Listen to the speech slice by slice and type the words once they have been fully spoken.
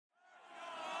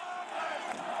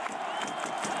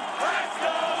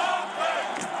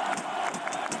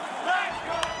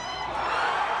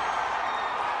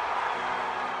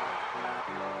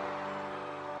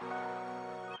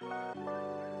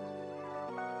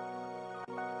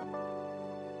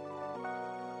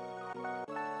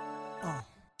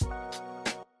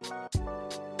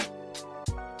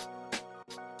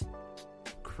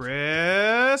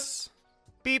Chris.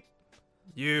 Beep.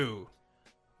 You.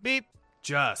 Beep.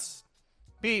 Just.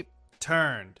 Beep.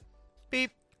 Turned. Beep.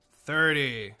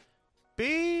 30.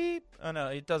 Beep. Oh, no,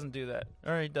 it doesn't do that.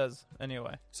 Or it does.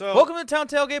 Anyway. So Welcome to the Town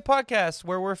Tailgate Podcast,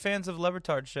 where we're fans of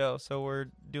Levertard Show, so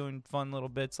we're doing fun little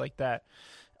bits like that.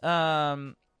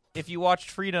 If you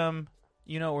watched Freedom,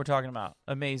 you know what we're talking about.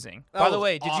 Amazing. By the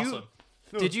way,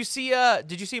 did you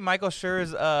see Michael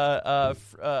Schur's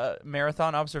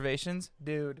marathon observations?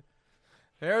 Dude,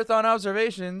 Marathon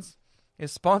Observations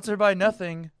is sponsored by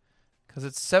nothing because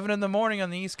it's 7 a.m. on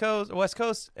the West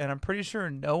Coast, and I'm pretty sure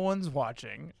no one's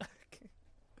watching.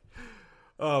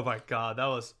 Oh my god, that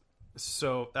was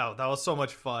so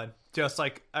much fun. Just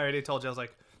like I already told you,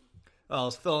 I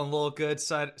was feeling a little good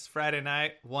Friday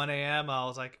night, 1 a.m. I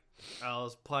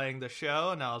was playing the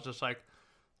show, and I was just like,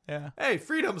 Yeah. hey,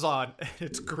 Freedom's on.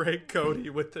 It's great Cody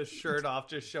with the shirt off,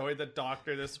 just showing the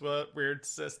doctor this weird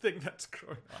cyst thing that's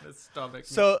growing on his stomach.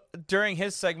 So during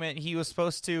his segment, he was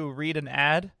supposed to read an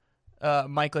ad.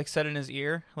 Mike said in his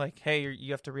ear, hey,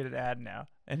 you have to read an ad now.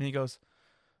 And he goes,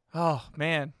 oh,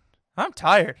 man, I'm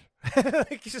tired.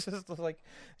 He just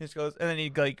goes, and then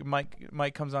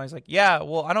Mike comes on. He's like, yeah,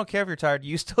 well, I don't care if you're tired.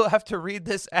 You still have to read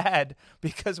this ad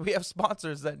because we have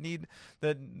sponsors that need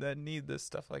this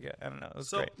stuff like it. I don't know. It was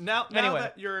great. Now Anyway.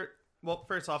 that you're, well,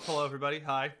 first off, hello everybody.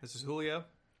 Hi, this is Julio.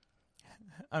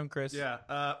 I'm Chris. Yeah.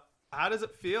 How does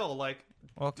it feel?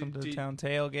 Welcome to the Town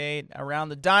Tailgate Around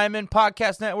the Diamond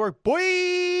Podcast Network.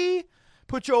 Boy,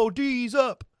 put your D's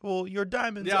up. Well, your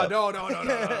diamonds up. No.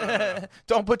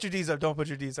 Don't put your D's up. Don't put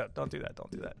your D's up. Don't do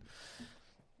that.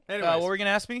 Anyways, what were you going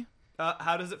to ask me?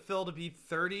 how does it feel to be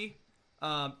 30?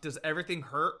 Does everything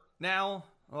hurt now?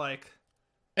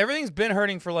 Everything's been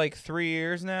hurting for 3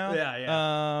 years now.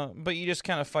 Yeah. But you just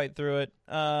kind of fight through it.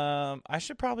 I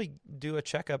should probably do a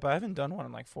checkup. I haven't done one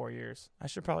in 4 years. I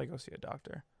should probably go see a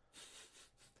doctor.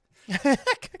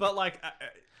 But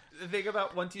think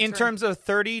about once you in terms of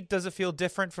 30, does it feel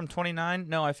different from 29?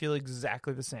 No, I feel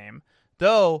exactly the same.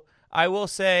 Though I will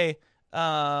say,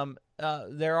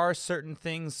 there are certain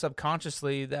things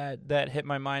subconsciously that hit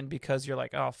my mind because you're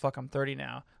like, oh fuck, I'm 30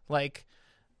 now. What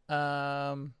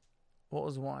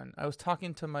was one? I was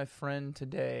talking to my friend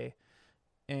today,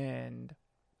 and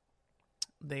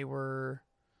they were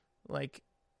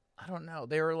I don't know.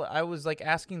 I was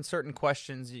asking certain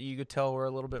questions that you could tell were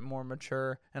a little bit more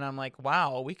mature, and I'm like,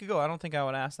 wow, a week ago I don't think I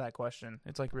would ask that question.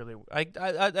 It's really, I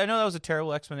know that was a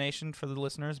terrible explanation for the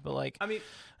listeners, but I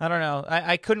don't know.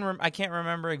 I can't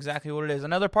remember exactly what it is.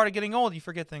 Another part of getting old, you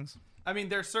forget things. I mean,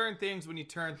 there's certain things when you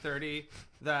turn 30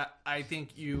 that I think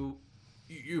you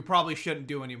probably shouldn't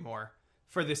do anymore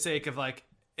for the sake of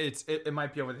it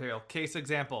might be over the hill. Case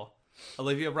example,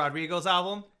 Olivia Rodrigo's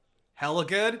album, hella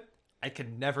good. I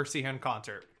can never see her in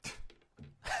concert.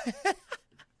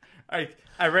 I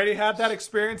already had that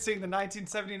experience seeing the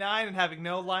 1979 and having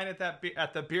no line at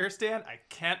the beer stand. I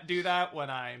can't do that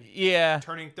when I'm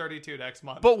turning 32 next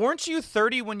month. But weren't you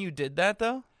 30 when you did that,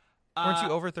 though? Weren't you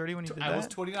over 30 when you did that? I was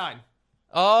 29.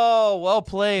 Oh, well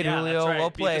played, yeah, Julio. That's right. Well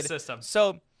Beat played. the system.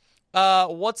 So,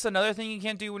 what's another thing you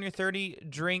can't do when you're 30?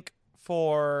 Drink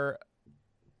for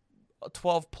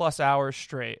 12 plus hours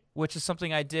straight, which is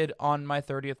something I did on my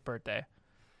 30th birthday.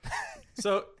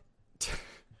 So,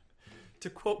 to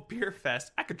quote Beer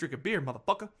Fest, I could drink a beer,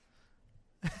 motherfucker.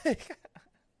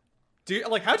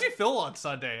 How'd you feel on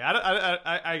Sunday?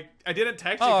 I didn't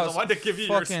text you because I wanted to give you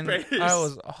your space. I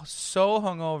was so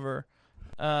hungover.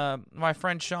 My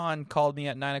friend Sean called me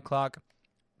at 9 o'clock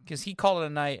because he called it a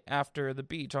night after the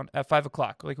beach at 5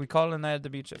 o'clock. We called it a night at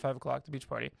the beach at 5 o'clock, the beach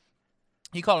party.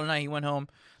 He called it a night. He went home.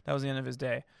 That was the end of his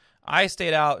day. I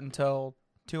stayed out until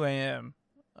 2 a.m.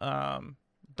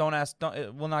 Don't ask.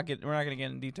 We're not going to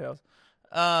get into details.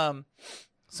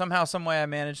 Somehow, some way, I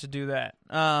managed to do that.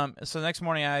 So the next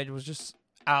morning, I was just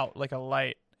out like a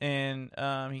light, and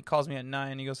he calls me at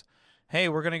 9. He goes, "Hey,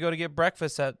 we're gonna go to get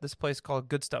breakfast at this place called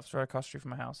Good Stuff. It's right across the street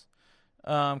from my house.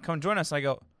 Come join us." And I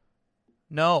go,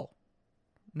 "No."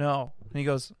 And he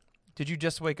goes, "Did you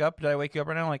just wake up? Did I wake you up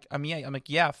right now?" I'm like,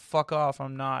 yeah, fuck off.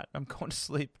 I'm not. I'm going to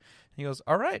sleep. And he goes,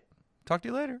 all right. Talk to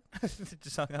you later.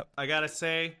 Just hung up. I got to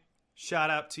say, shout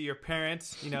out to your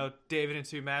parents. David and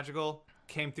Sue Magical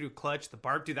came through clutch. The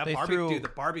barbecue,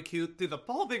 the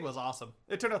whole thing was awesome.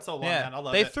 It turned out so well, man. I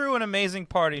love it. They threw an amazing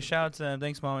party. Shout out to them.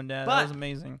 Thanks, Mom and Dad. That was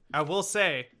amazing. I will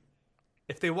say,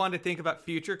 if they wanted to think about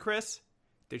future Chris,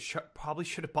 they probably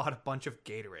should have bought a bunch of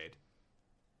Gatorade.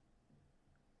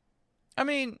 I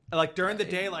mean, during the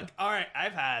day, all right,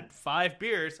 I've had 5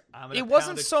 beers. It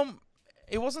wasn't so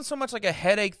much like a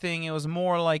headache thing. It was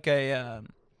more like a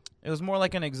It was more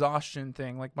like an exhaustion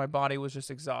thing. Like my body was just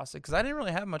exhausted because I didn't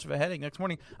really have much of a headache next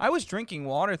morning. I was drinking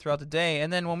water throughout the day,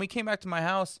 and then when we came back to my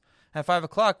house at 5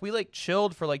 o'clock, we like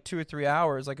chilled for like 2 or 3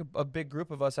 hours, like a big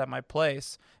group of us at my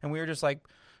place, and we were just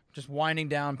winding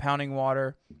down, pounding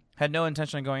water. Had no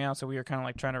intention of going out, so we were kind of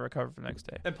like trying to recover for the next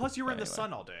day. And plus, you were in the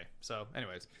sun all day. So,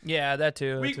 anyways. Yeah, that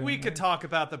too. We could talk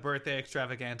about the birthday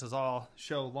extravaganzas all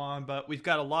show long, but we've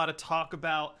got a lot to talk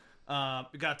about.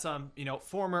 We got some,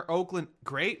 former Oakland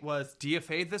great was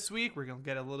DFA'd this week. We're going to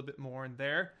get a little bit more in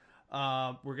there.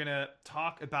 We're going to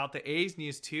talk about the A's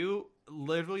news too.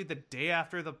 Literally the day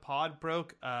after the pod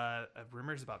broke,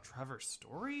 rumors about Trevor's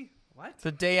story. What?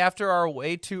 The day after our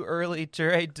way too early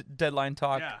trade deadline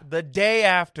talk. Yeah. The day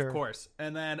after. Of course.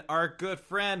 And then our good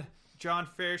friend, John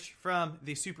Fish from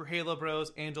the Super Halo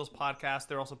Bros Angels podcast.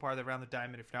 They're also part of the Around the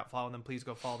Diamond. If you're not following them, please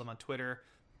go follow them on Twitter,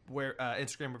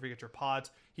 Instagram, wherever you get your pods.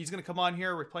 He's going to come on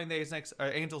here. We're playing the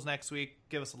Angels next week.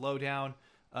 Give us a lowdown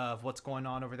of what's going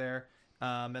on over there.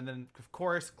 And then, of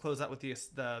course, close out with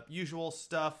the usual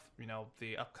stuff,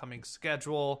 the upcoming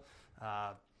schedule,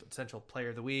 potential player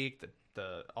of the week,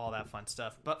 the all that fun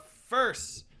stuff. But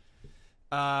first,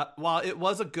 while it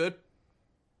was a good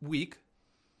week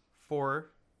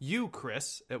for you,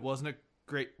 Chris, it wasn't a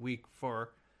great week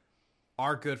for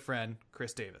our good friend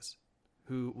Chris Davis,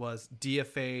 who was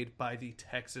DFA'd by the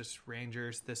Texas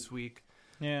Rangers this week.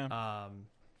 Yeah.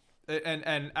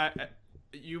 And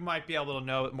you might be able to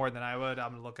know it more than I would.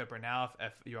 I'm going to look up right now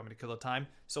if you want me to kill the time.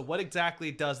 So what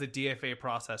exactly does the DFA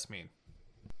process mean?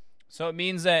 So it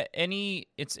means that any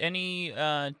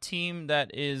team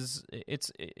that is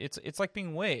it's like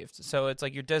being waived. So it's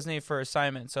like you're designated for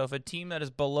assignment. So if a team that is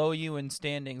below you in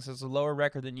standings has a lower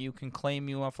record than you can claim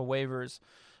you off of waivers,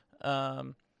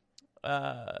 and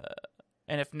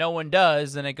if no one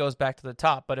does, then it goes back to the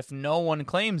top. But if no one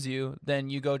claims you, then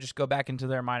you just go back into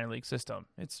their minor league system.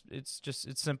 It's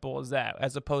simple as that.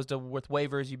 As opposed to with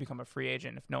waivers, you become a free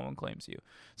agent if no one claims you.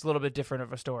 It's a little bit different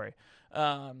of a story.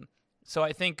 So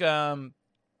I think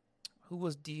who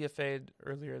was DFA'd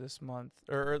earlier this month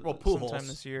or sometime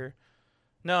this year?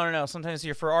 No, sometime this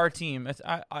year for our team.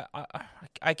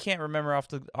 I can't remember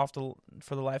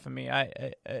for the life of me.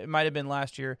 It might have been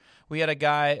last year. We had a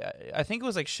guy. I think it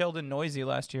was like Sheldon Noisy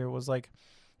last year.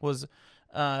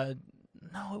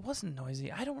 No, it wasn't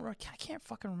Noisy. I can't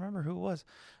fucking remember who it was.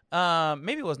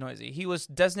 Maybe it was Noisy. He was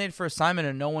designated for assignment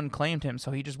and no one claimed him,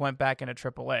 so he just went back into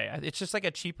AAA. It's just like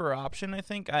a cheaper option, I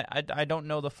think. I don't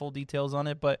know the full details on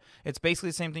it, but it's basically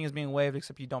the same thing as being waived,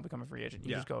 except you don't become a free agent.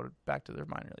 You just go back to their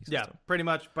minor league system. Yeah, pretty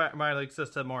much minor league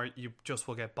system, or you just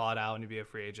will get bought out and you be a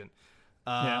free agent.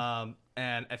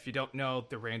 And if you don't know,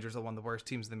 the Rangers are one of the worst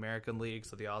teams in the American League,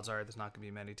 so the odds are there's not going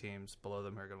to be many teams below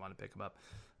them who are going to want to pick him up.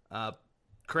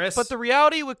 Chris? But the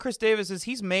reality with Chris Davis is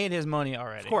he's made his money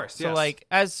already. Of course, yes. So,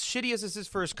 as shitty as this is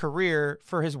for his career,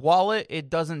 for his wallet, it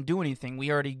doesn't do anything. We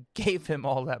already gave him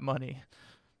all that money.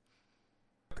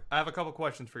 I have a couple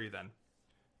questions for you then.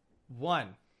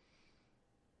 One,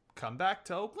 come back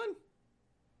to Oakland?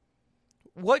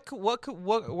 What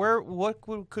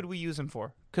could we use him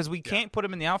for? Because we can't put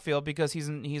him in the outfield because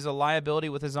he's a liability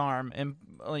with his arm, and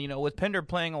with Pinder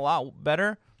playing a lot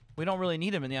better, we don't really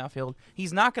need him in the outfield.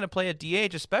 He's not going to play at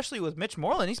DH, especially with Mitch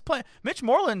Moreland. Mitch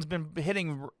Moreland's been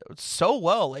hitting so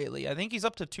well lately. I think he's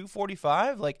up to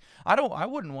 245. I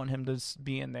wouldn't want him to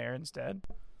be in there instead.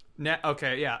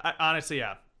 Okay, yeah. Honestly,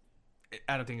 yeah.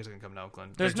 I don't think he's going to come to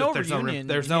Oakland. There's no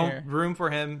room for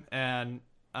him, and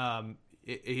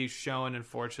he's shown.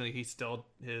 Unfortunately, his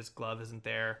glove isn't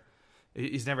there.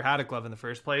 He's never had a glove in the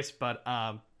first place, but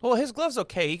his glove's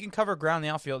okay. He can cover ground in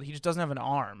the outfield. He just doesn't have an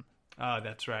arm. Oh,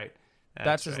 that's right.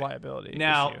 That's his liability.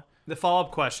 Now, issue. The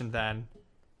follow-up question then,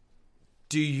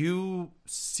 do you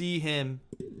see him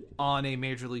on a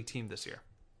major league team this year?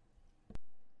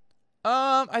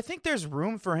 I think there's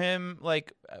room for him,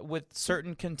 with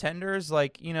certain contenders. We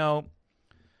didn't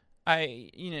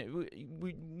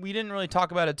really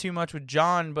talk about it too much with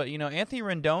John, but Anthony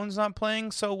Rendon's not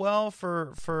playing so well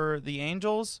for the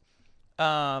Angels.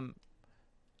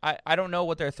 I don't know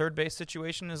what their third base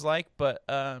situation is like, but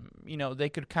they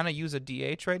could kind of use a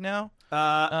DH right now.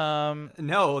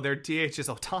 No, their DH is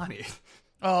Ohtani.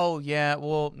 Oh yeah,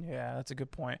 well yeah, that's a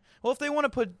good point. Well, if they want to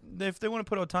put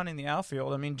Ohtani in the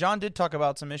outfield, I mean, John did talk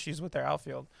about some issues with their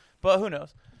outfield, but who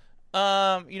knows?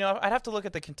 I'd have to look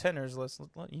at the contenders list.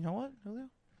 You know what, Julio?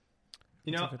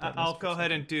 I'll go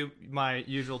ahead and do my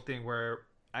usual thing where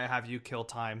I have you kill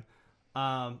time.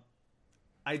 I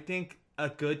think a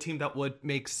good team that would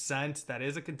make sense, that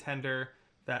is a contender,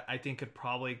 that I think could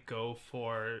probably go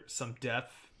for some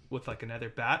depth with another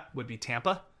bat, would be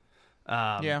Tampa.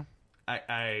 Yeah.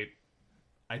 I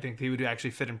I think he would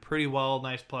actually fit in pretty well.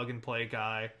 Nice plug-and-play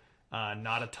guy.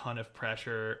 Not a ton of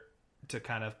pressure to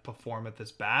kind of perform at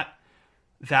this bat.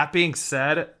 That being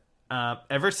said,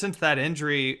 ever since that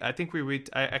injury, I think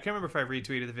I can't remember if I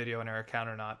retweeted the video on our account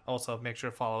or not. Also, make sure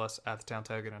to follow us at the Town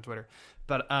Tailgate on Twitter.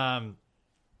 But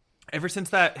ever since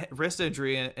that wrist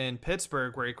injury in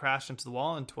Pittsburgh, where he crashed into the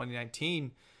wall in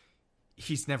 2019,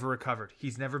 he's never recovered.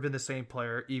 He's never been the same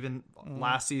player. Even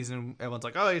last season, everyone's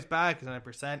like, "Oh, he's back, he's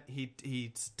 100%."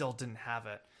 He still didn't have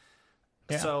it.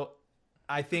 Yeah. So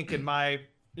I think in my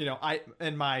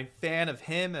fan of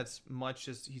him as much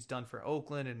as he's done for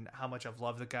Oakland and how much I've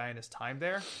loved the guy in his time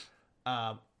there,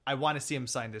 I want to see him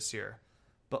sign this year.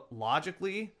 But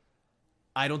logically,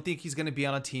 I don't think he's going to be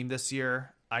on a team this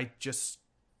year.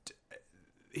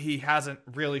 He hasn't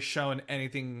really shown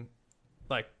anything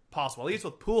like possible. At least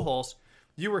with Pujols,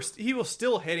 he was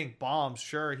still hitting bombs.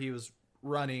 Sure, he was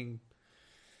running,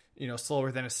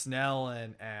 slower than a Snell,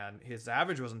 and his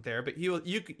average wasn't there. But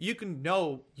you can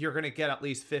know you're going to get at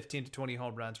least 15 to 20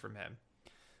 home runs from him.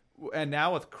 And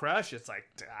now with Crush, it's like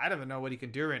I don't even know what he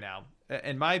can do right now.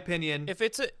 In my opinion,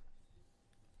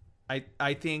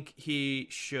 I think he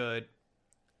should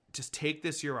just take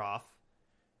this year off,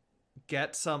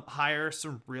 hire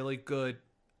some really good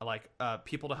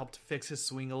people to help to fix his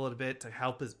swing a little bit, to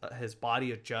help his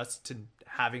body adjust to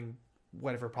having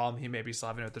whatever problem he may be still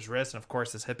having with his wrist, and of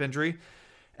course his hip injury.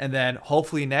 And then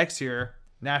hopefully next year,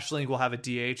 National League will have a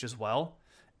DH as well.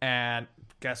 And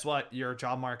guess what? Your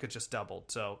job market just doubled.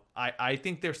 So I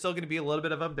think there's still going to be a little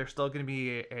bit of them. There's still going to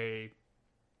be a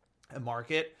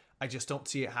market. I just don't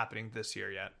see it happening this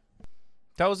year yet.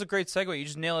 That was a great segue. You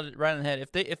just nailed it right on the head.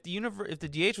 If the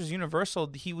DH was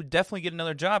universal, he would definitely get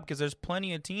another job, because there's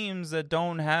plenty of teams that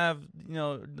don't have,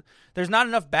 there's not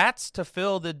enough bats to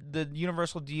fill the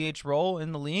universal DH role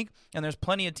in the league, and there's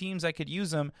plenty of teams that could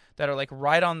use them that are like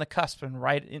right on the cusp and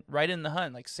right in the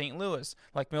hunt, like St. Louis,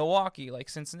 like Milwaukee, like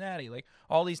Cincinnati, like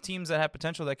all these teams that have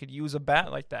potential that could use a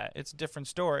bat like that. It's a different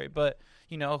story, but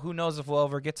who knows if we'll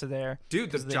ever get to there.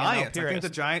 Dude, the Giants. I think the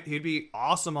Giant. He'd be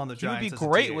awesome on the Giants. He'd be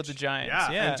great with the Giants.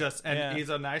 Yeah. He's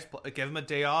a nice. Give him a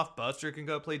day off. Buster can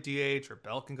go play DH, or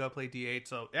Bell can go play DH.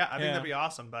 So I think that'd be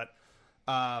awesome. But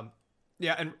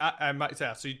and I might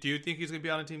say. So do you think he's going to be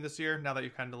on a team this year? Now that you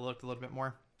kind of looked a little bit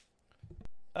more.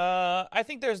 I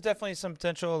think there's definitely some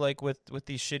potential, like with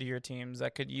these shittier teams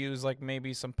that could use like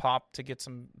maybe some pop to get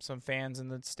some fans in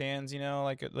the stands.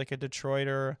 Like a Detroit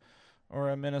or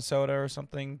a Minnesota or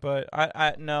something. But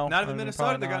I no. Not even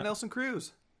Minnesota. They got Nelson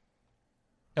Cruz.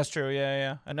 That's true.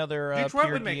 Yeah. Another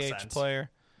pure DH player.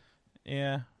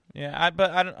 Yeah.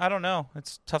 But I don't know.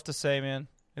 It's tough to say, man.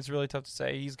 It's really tough to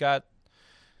say. He's got.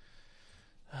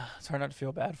 It's hard not to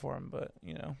feel bad for him, but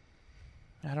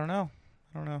I don't know.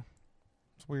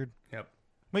 It's weird. Yep.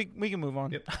 We can move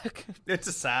on. Yep. It's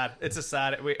a sad.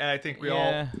 I think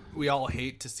we all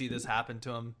hate to see this happen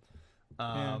to him.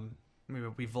 I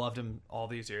mean, we've loved him all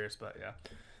these years, but yeah.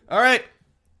 All right,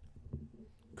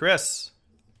 Chris.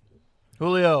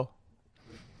 Julio.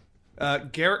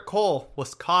 Garrett Cole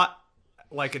was caught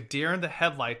like a deer in the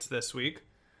headlights this week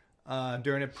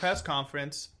during a press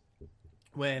conference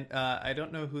when I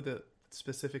don't know who the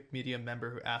specific media member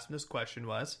who asked him this question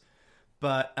was,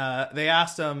 but they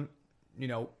asked him,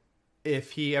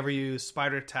 if he ever used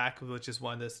spider tack, which is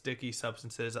one of the sticky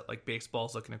substances that like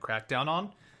baseball's looking to crack down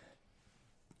on.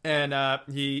 And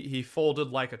he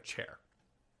folded like a chair,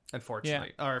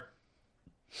 unfortunately. Yeah. Or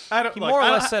I don't. He more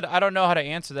or less said, "I don't know how to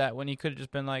answer that," when he could have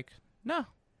just been like, "No."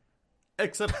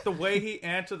 Except the way he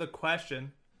answered the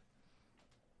question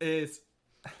is,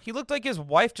 he looked like his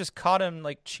wife just caught him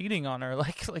like cheating on her,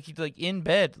 like in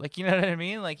bed, like you know what I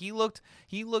mean? Like he looked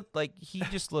like he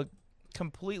just looked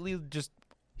completely just.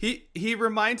 He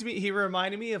reminded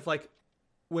me of like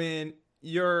when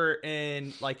you're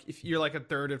in like if you're like a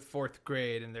third or fourth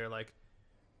grade and they're like,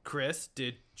 Chris,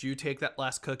 did you take that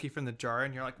last cookie from the jar?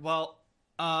 And you're like, well,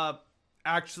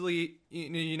 actually,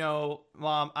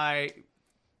 Mom,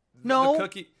 no the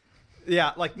cookie.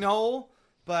 Yeah, like no,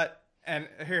 but and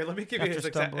here, let me give you his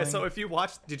example. So did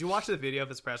you watch the video of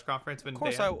his press conference? Of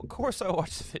course I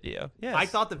watched the video. Yes. I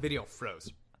thought the video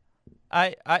froze.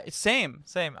 Same.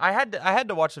 I had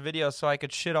to watch the video so I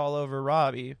could shit all over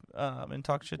Robbie and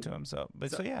talk shit to him. So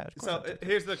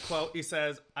here's the quote. He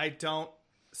says, "I don't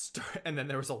start," and then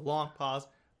there was a long pause.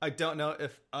 "I don't know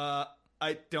if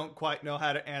I don't quite know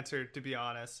how to answer, to be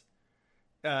honest.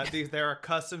 There are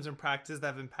customs and practices that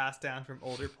have been passed down from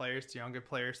older players to younger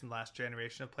players, from the last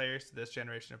generation of players to this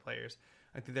generation of players.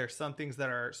 I think there are some things that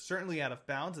are certainly out of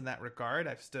bounds in that regard.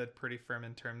 I've stood pretty firm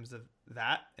in terms of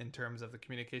that, in terms of the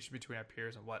communication between our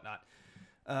peers and whatnot.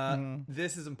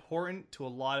 This is important to a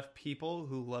lot of people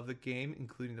who love the game,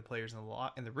 including the players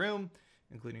in the room,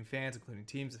 including fans, including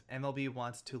teams. If MLB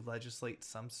wants to legislate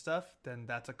some stuff, then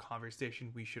that's a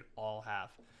conversation we should all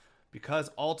have, because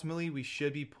ultimately we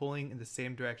should be pulling in the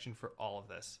same direction for all of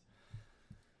this.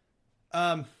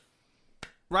 Right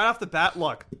off the bat,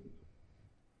 look,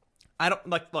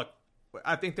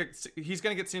 I think he's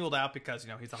going to get singled out because,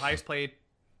 he's the highest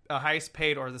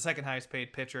paid or the second highest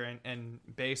paid pitcher in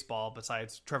baseball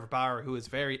besides Trevor Bauer, who is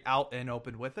very out and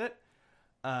open with it.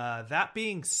 That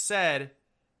being said,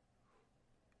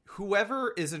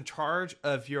 whoever is in charge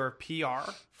of your PR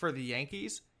for the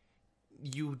Yankees,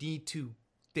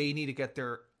 they need to get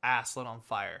their ass lit on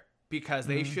fire, because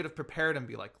they should have prepared and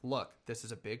be like, look, this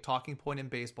is a big talking point in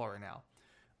baseball right now.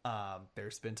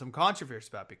 There's been some controversy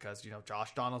about it because,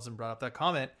 Josh Donaldson brought up that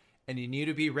comment, and you need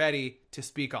to be ready to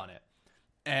speak on it.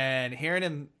 And hearing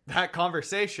him that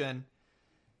conversation,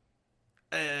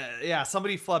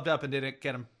 somebody flubbed up and didn't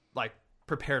get him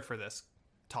prepared for this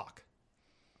talk.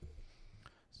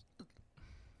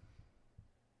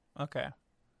 Okay.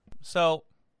 So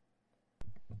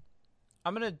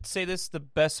I'm going to say this the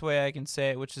best way I can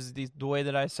say it, which is the way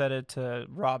that I said it to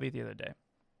Robbie the other day.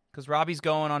 Because Robbie's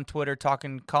going on Twitter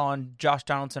calling Josh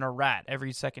Donaldson a rat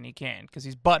every second he can, because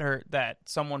he's butthurt that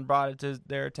someone brought it to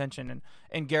their attention,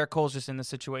 and Garrett Cole's just in the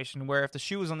situation where if the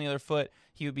shoe was on the other foot,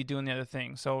 he would be doing the other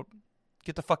thing. So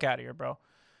get the fuck out of here, bro.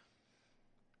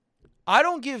 I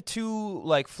don't give two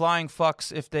flying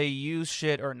fucks if they use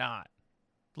shit or not.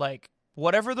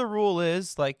 Whatever the rule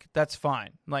is, that's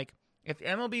fine. If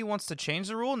MLB wants to change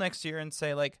the rule next year and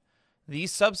say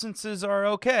these substances are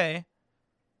okay,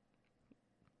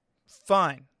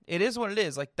 fine. It is what it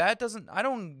is.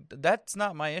 That's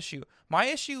not my issue. My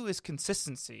issue is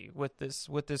consistency with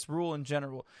this rule in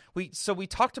general. We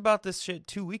talked about this shit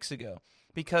 2 weeks ago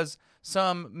because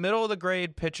some middle of the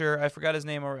grade pitcher, I forgot his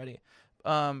name already,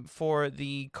 for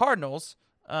the Cardinals,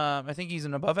 I think he's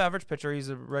an above average pitcher. He's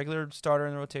a regular starter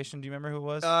in the rotation. Do you remember who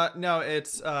it was? No,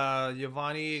 it's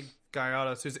Giovanni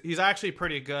Gallardo. He's actually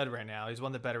pretty good right now. He's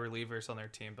one of the better relievers on their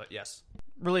team, but yes.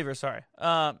 Reliever, sorry.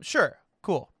 Sure.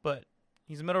 Cool, but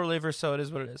he's a middle reliever, so it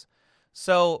is what it is.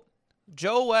 So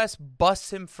Joe West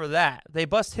busts him for that. They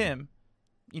bust him,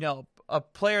 a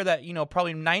player that,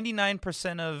 probably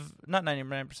 99% of, not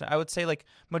 99%, I would say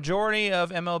majority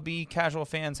of MLB casual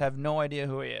fans have no idea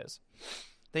who he is.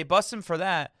 They bust him for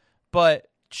that, but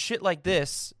shit like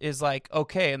this is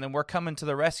okay, and then we're coming to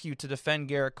the rescue to defend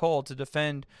Garrett Cole, to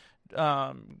defend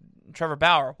Trevor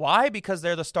Bauer. Why? Because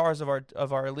they're the stars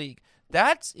of our league.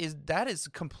 That is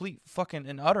complete fucking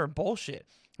and utter bullshit.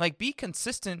 Be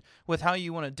consistent with how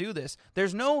you want to do this.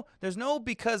 There's no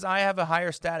because I have a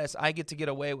higher status, I get to get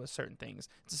away with certain things.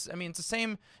 It's the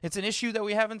same. It's an issue that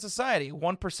we have in society.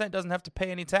 1% doesn't have to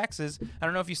pay any taxes. I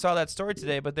don't know if you saw that story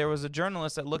today, but there was a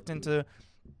journalist that looked into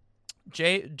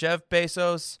Jeff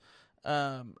Bezos,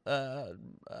 and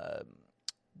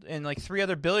 3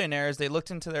 other billionaires. They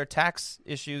looked into their tax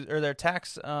issues or their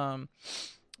tax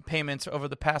payments over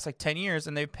the past 10 years,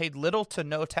 and they've paid little to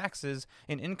no taxes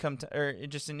in income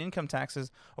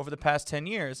taxes over the past 10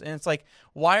 years. And it's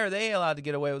why are they allowed to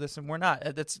get away with this and we're not?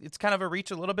 It's kind of a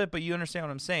reach a little bit, but you understand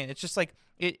what I'm saying. It's just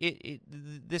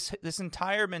this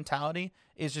entire mentality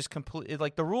is just complete.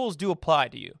 The rules do apply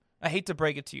to you. I hate to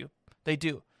break it to you, they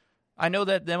do. I know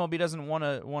that the MLB doesn't want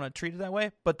to treat it that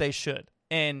way, but they should.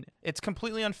 And it's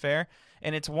completely unfair,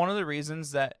 and it's one of the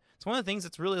reasons that it's one of the things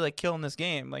that's really killing this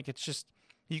game. It's just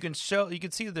you can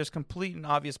see that there's complete and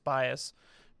obvious bias,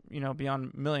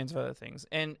 beyond millions of other things,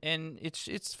 and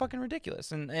it's fucking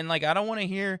ridiculous. And I don't want to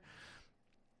hear.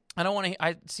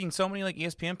 I've seen so many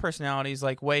ESPN personalities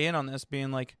weigh in on this,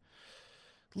 being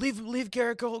leave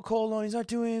Garrett Cole alone. He's not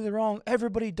doing anything wrong.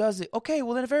 Everybody does it. Okay,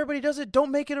 well then if everybody does it,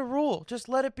 don't make it a rule. Just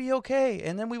let it be okay,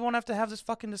 and then we won't have to have this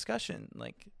fucking discussion.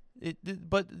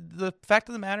 But the fact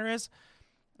of the matter is,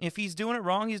 if he's doing it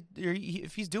wrong,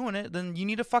 if he's doing it, then you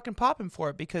need to fucking pop him for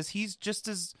it, because he's just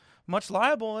as much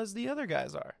liable as the other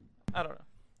guys are. I don't know.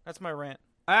 That's my rant.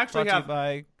 I actually Brought to you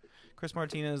by Chris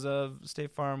Martinez of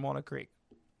State Farm, Walnut Creek.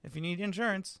 If you need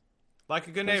insurance, like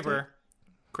a good neighbor,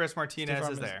 Chris Martinez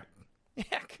is there.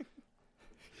 Yeah.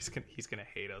 He's gonna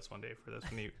hate us one day for this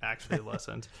when he actually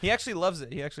listens. He actually loves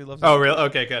it. Oh, really?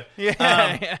 Okay, good.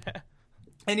 Yeah.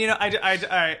 And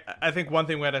I think one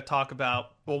thing we had to talk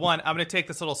about. Well, one, I'm going to take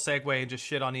this little segue and just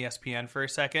shit on ESPN for a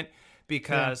second,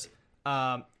 because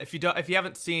if you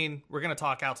haven't seen, we're going to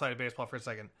talk outside of baseball for a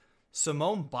second.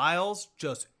 Simone Biles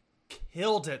just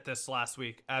killed it this last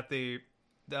week at the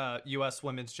U.S.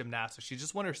 Women's Gymnastics. She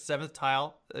just won her seventh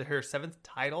title,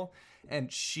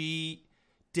 and she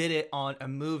did it on a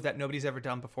move that nobody's ever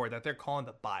done before that they're calling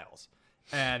the Biles.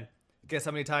 And guess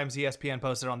how many times ESPN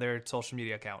posted on their social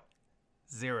media account?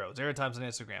 Zero times on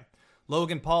Instagram.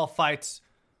 Logan Paul fights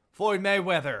Floyd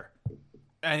Mayweather,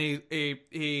 and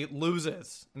he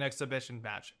loses an exhibition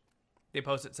match. They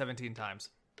post it 17 times.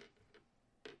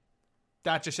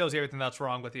 That just shows you everything that's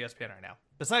wrong with ESPN right now.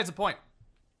 Besides the point,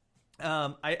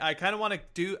 I kind of want to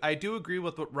do. I do agree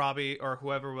with what Robbie or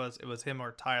whoever it was him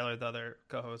or Tyler, the other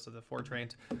co-host of the Four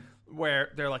Trains,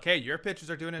 where they're like, "Hey, your pitchers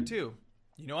are doing it too."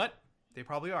 You know what? They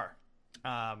probably are.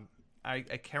 I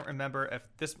can't remember if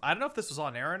this. I don't know if this was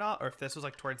on air or not, or if this was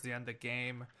like towards the end of the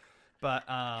game. But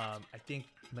I think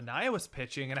Manaea was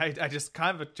pitching, and I just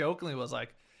kind of jokingly was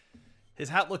like, his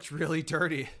hat looks really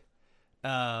dirty.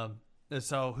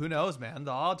 So who knows, man?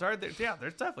 The odds are there. Yeah,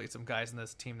 there's definitely some guys in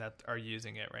this team that are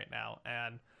using it right now.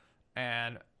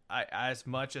 And I, as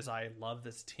much as I love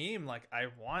this team, like I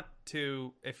want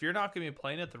to, if you're not going to be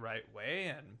playing it the right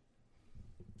way, and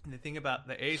the thing about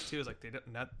the A's too is like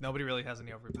nobody really has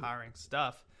any overpowering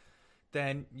stuff.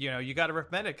 Then you got to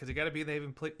recommend it because you got to be the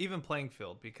even playing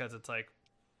field, because it's like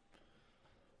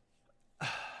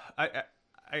I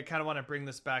kind of want to bring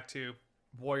this back to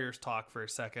Warriors talk for a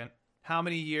second. How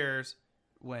many years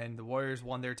when the Warriors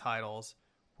won their titles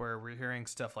where we're hearing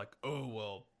stuff like, oh,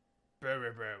 well,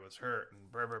 Burr was hurt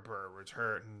and Burr was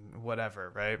hurt and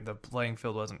whatever, right? The playing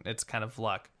field wasn't, it's kind of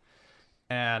luck.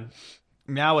 And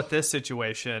now with this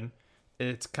situation,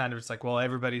 it's kind of just like, well,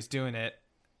 everybody's doing it.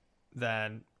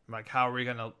 Then like, how are we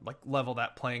going to like level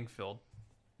that playing field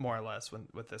more or less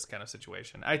with this kind of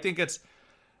situation? I think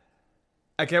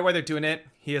I get why they're doing it.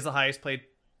 He is the highest paid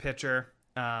pitcher.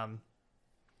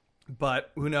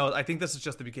 But who knows? I think this is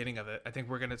just the beginning of it. I think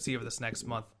we're going to see over this next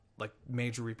month, like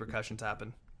major repercussions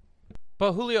happen.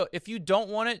 But Julio, if you don't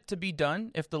want it to be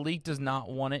done, if the league does not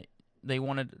want it, they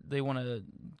want to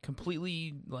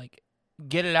completely like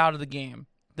get it out of the game,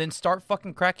 then start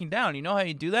fucking cracking down. You know how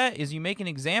you do that is you make an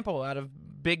example out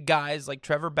of big guys like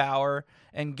Trevor Bauer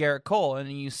and Garrett Cole, and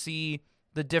you see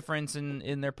the difference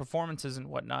in their performances and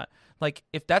whatnot. Like,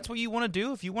 if that's what you want to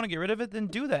do, if you want to get rid of it, then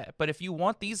do that. But if you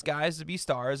want these guys to be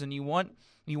stars and you want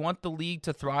the league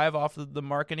to thrive off of the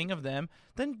marketing of them,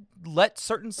 then let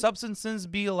certain substances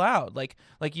be allowed. Like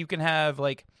you can have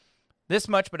like this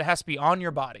much, but it has to be on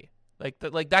your body.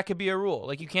 Like that could be a rule.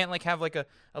 Like you can't like have like a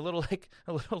little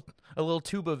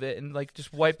tube of it and like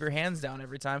just wipe your hands down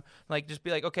every time. Like just be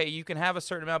like, okay, you can have a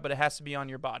certain amount, but it has to be on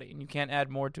your body and you can't add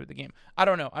more to the game. I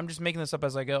don't know. I'm just making this up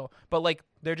as I go. But like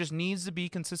there just needs to be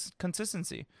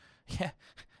consistency. Yeah,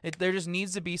 there just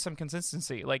needs to be some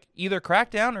consistency. Like either crack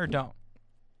down or don't.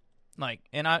 Like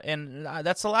and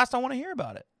that's the last I want to hear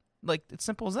about it. Like it's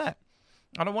simple as that.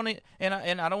 I don't want to,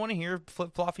 and I don't want to hear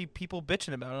flip-floppy people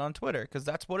bitching about it on Twitter, because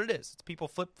that's what it is. It's people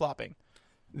flip-flopping.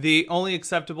 The only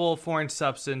acceptable foreign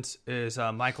substance is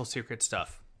Michael's secret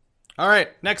stuff. All right,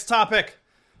 next topic.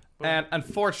 Boom. And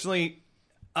unfortunately,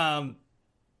 this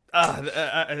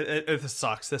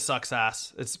sucks. This sucks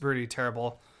ass. It's pretty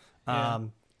terrible. Yeah.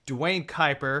 Dwayne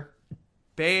Kuiper,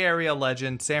 Bay Area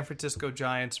legend, San Francisco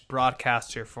Giants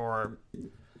broadcaster for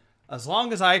as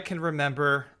long as I can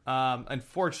remember,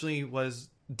 unfortunately was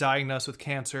diagnosed with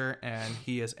cancer, and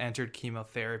he has entered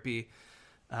chemotherapy.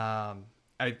 Of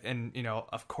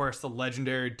course, the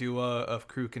legendary duo of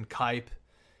Kruk and Kuip,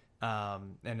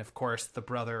 and of course the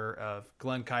brother of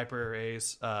Glenn Kuiper,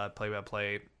 A's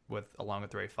play-by-play along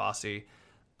with Ray Fosse.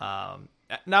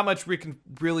 Not much we can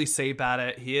really say about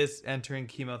it. He is entering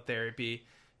chemotherapy.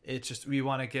 It's just we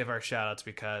want to give our shout-outs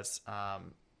because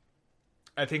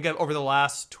I think over the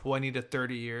last 20 to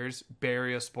 30 years, Bay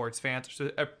Area sports fans,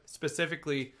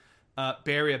 specifically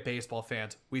Bay Area baseball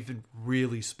fans, we've been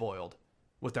really spoiled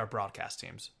with our broadcast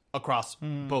teams across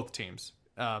both teams.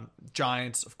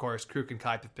 Giants, of course, Kruk and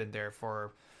Kuip have been there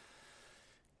for,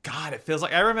 God, it feels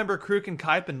like, I remember Kruk and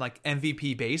Kuip in like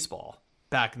MVP baseball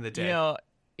back in the day. You know,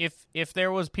 if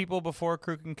there was people before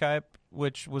Kruk and Kuip,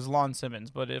 which was Lon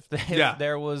Simmons, but if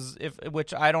there was,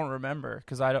 which I don't remember,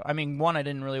 because I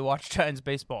didn't really watch Giants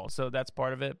baseball, so that's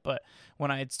part of it. But when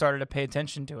I had started to pay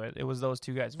attention to it, it was those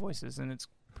two guys' voices, and it's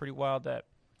pretty wild that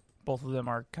both of them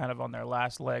are kind of on their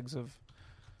last legs of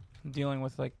dealing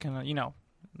with like kind of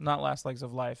not last legs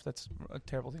of life. That's a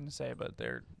terrible thing to say, but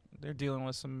they're dealing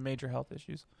with some major health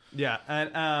issues. Yeah,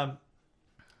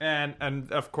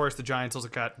 and of course the Giants also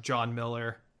got John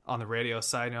Miller on the radio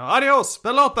side, adios,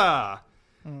 pelota.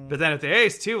 But then at the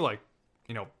A's too, like,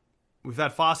 we've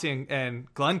had Fosse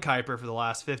and Glenn Kuiper for the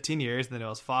last 15 years, and then it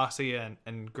was Fosse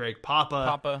and Greg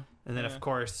Papa. And then, of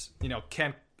course,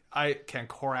 Ken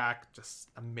Korak, just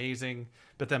amazing.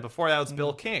 But then before that was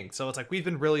Bill King. So it's like we've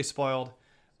been really spoiled.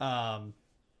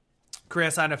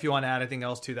 Chris, I don't know if you want to add anything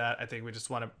else to that. I think we just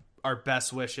want our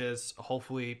best wishes.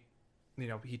 Hopefully,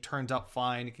 he turns out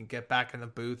fine. He can get back in the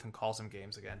booth and call some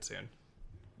games again soon.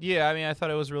 Yeah, I mean, I thought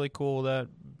it was really cool that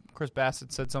Chris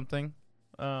Bassett said something,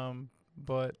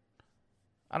 but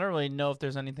I don't really know if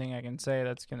there's anything I can say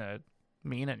that's gonna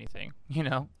mean anything.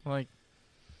 Like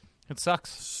it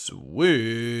sucks.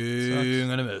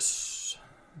 Swing and a miss,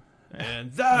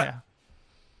 and that. Yeah.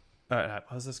 All right,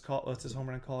 what's this call? What's this home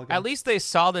run call again? At least they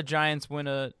saw the Giants win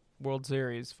a World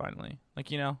Series finally. Like,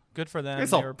 good for them. They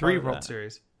saw 3 World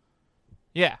Series.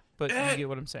 Yeah, but you get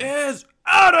what I'm saying. Is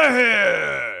out of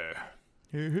here.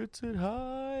 He hits it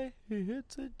high. He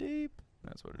hits it deep.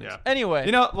 That's what it is. Yeah.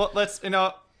 Anyway.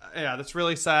 That's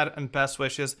really sad and best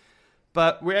wishes.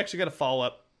 But we actually got a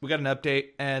follow-up. We got an update,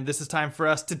 and this is time for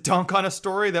us to dunk on a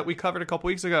story that we covered a couple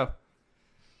weeks ago.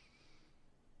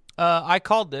 I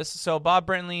called this. So Bob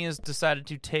Brentley has decided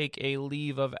to take a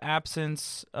leave of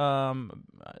absence.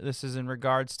 This is in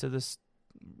regards to the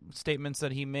statements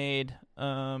that he made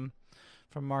from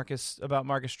Marcus about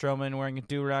Marcus Stroman wearing a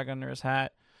do-rag under his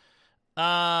hat.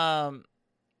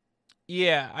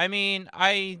 Yeah, I mean,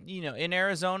 in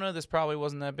Arizona, this probably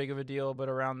wasn't that big of a deal, but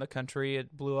around the country,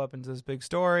 it blew up into this big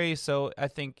story. So I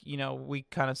think, we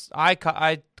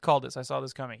I called this. I saw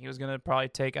this coming. He was going to probably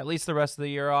take at least the rest of the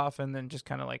year off and then just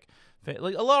kind of like a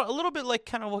little bit like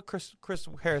kind of what Chris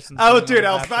Harrison. Oh, dude,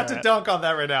 I was about to dunk on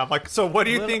that right now. Like, so what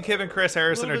do you think him and Chris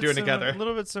Harrison are doing together? A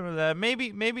little bit some of that.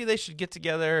 Maybe they should get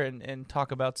together and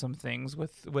talk about some things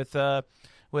with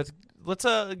let's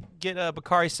get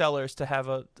Bakari Sellers to have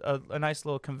a nice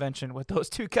little convention with those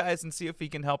two guys and see if he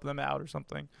can help them out or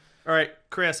something. All right,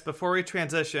 Chris, before we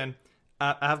transition,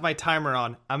 I have my timer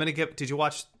on. Did you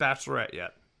watch Bachelorette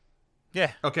yet?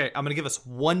 Yeah. Okay, I'm going to give us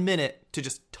 1 minute to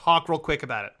just talk real quick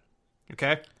about it.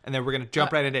 Okay? And then we're going to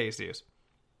jump right into A's News.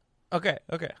 Okay.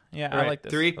 Yeah, All right, I like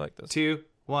this. 3, I like this. 2,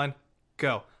 1,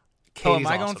 go. Am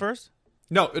I going first?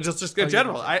 No, just in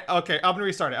general. I'm going to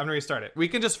restart it. We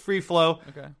can just free flow.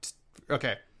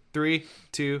 Okay. 3,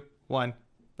 2, 1.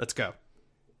 Let's go.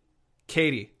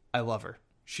 Katie, I love her.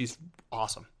 She's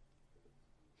awesome.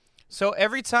 So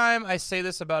every time I say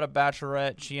this about a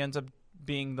bachelorette, she ends up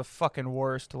being the fucking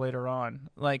worst later on.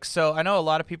 Like, so I know a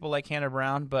lot of people like Hannah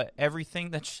Brown, but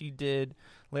everything that she did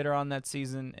later on that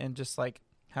season and just like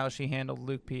how she handled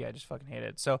Luke P, I just fucking hate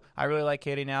it. So I really like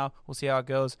Katie now. We'll see how it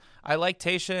goes. I like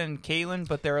Tayshia and Caitlin,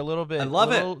 but they're a little bit. I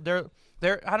love it. They're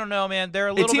I don't know, man. They're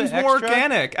a little bit extra. It seems more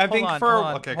organic. I think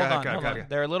Okay, go ahead.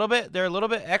 They're a little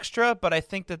bit extra, but I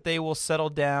think that they will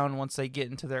settle down once they get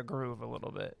into their groove a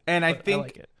little bit. And I think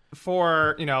like it.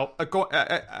 For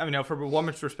from a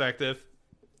woman's perspective,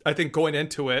 I think going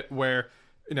into it where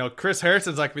Chris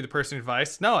Harrison's like to be the person of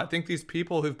advice. No, I think these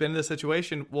people who've been in this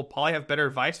situation will probably have better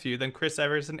advice for you than Chris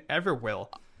Harrison ever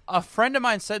will. A friend of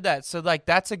mine said that. So, like,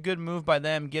 that's a good move by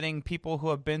them, getting people who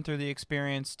have been through the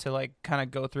experience to, like, kind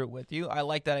of go through it with you. I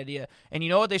like that idea. And you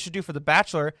know what they should do for The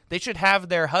Bachelor? They should have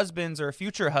their husbands or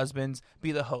future husbands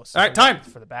be the hosts. All right, time.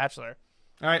 For The Bachelor.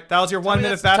 All right, that was your 1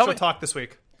 minute Bachelor talk this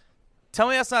week. Tell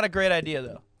me that's not a great idea,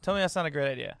 though. Tell me that's not a great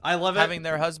idea. I love it. Having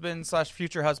their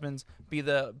husbands/future husbands be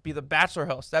the Bachelor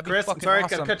host. That'd be Chris, fucking I'm sorry,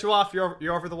 awesome. gotta cut you off.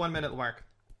 You're over the 1 minute mark.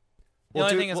 The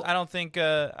only thing is, I don't think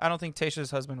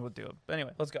Tayshia's husband would do it. But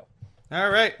anyway, let's go. All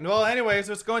right. Well, anyways,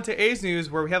 let's go into A's News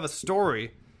where we have a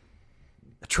story,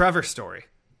 a Trevor story.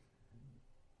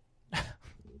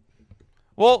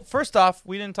 Well, first off,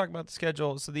 we didn't talk about the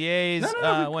schedule. So the A's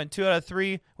went 2 out of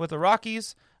 3 with the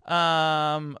Rockies,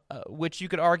 which you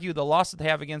could argue the loss that they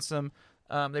have against them.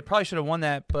 They probably should have won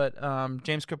that, but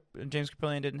James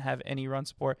Kaprielian didn't have any run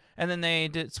support, and then they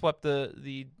swept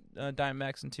the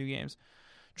Diamondbacks in 2 games.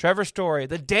 Trevor story.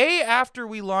 The day after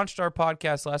we launched our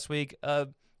podcast last week,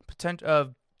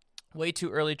 way too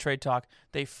early trade talk,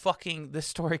 this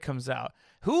story comes out.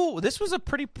 This was a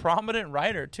pretty prominent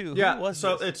writer too. Yeah, Who was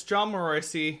so this? it's John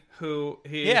Morosi,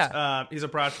 he's a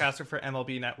broadcaster for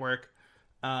MLB Network.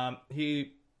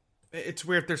 It's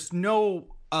weird. There's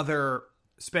no other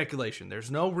speculation. There's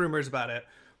no rumors about it,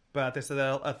 but they said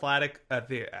that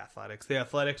the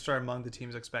Athletics are among the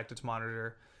teams expected to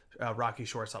monitor Rocky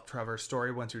shortstop Trevor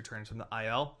Story once he returns from the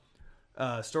IL.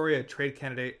 Story, a trade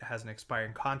candidate, has an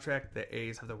expiring contract. The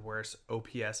A's have the worst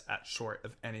OPS at short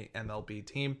of any MLB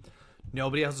team.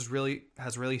 Nobody else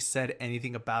has really said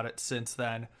anything about it since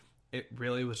then. It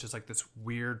really was just like this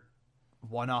weird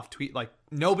one-off tweet. Like,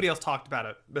 nobody else talked about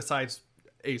it besides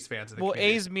A's fans. Well,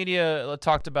 A's media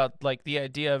talked about like the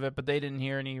idea of it, but they didn't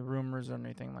hear any rumors or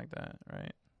anything like that,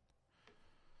 right?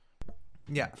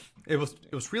 Yeah, it was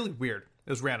really weird. It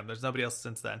was random. There's nobody else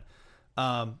since then.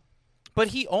 But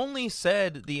he only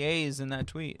said the A's in that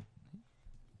tweet.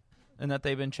 and that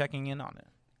they've been checking in on it.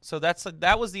 So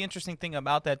that was the interesting thing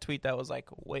about that tweet. That was like,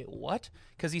 wait, what?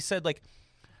 Because he said like,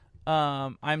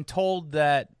 I'm told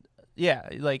that, yeah,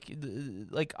 like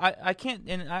I can't,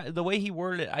 and the way he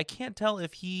worded it, I can't tell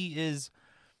if he is,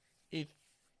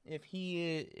 if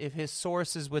his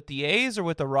source is with the A's or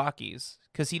with the Rockies,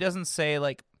 because he doesn't say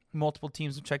like multiple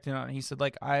teams have checked in on it. He said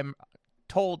like, I'm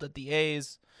told that the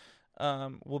A's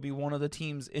will be one of the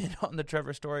teams in on the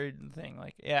Trevor Story thing.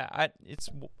 Like, yeah,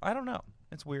 I don't know.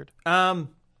 It's weird.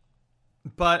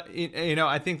 But,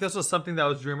 I think this was something that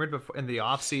was rumored before in the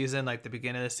off season, like the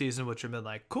beginning of the season, which would have been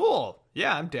like, cool.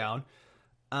 Yeah, I'm down.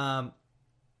 And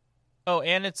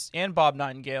Bob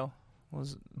Nightingale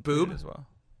was Boob as well.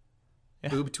 Yeah.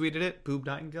 Boob tweeted it. Boob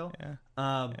Nightingale.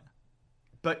 Yeah.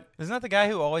 But isn't that the guy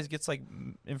who always gets like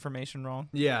information wrong?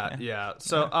 Yeah.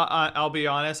 So I'll be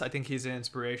honest. I think he's an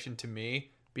inspiration to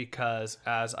me because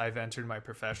as I've entered my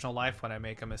professional life, when I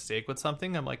make a mistake with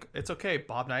something, I'm like, it's okay.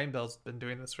 Bob Nightingale's been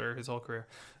doing this for his whole career.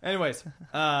 Anyways,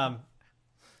 that's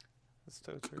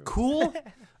so true. Cool.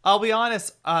 I'll be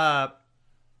honest.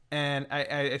 And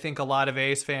I think a lot of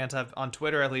A's fans have on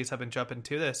Twitter, at least, have been jumping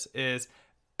to this is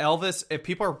Elvis. If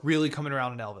people are really coming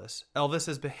around on Elvis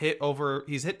has been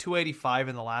he's hit 285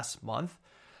 in the last month.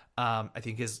 I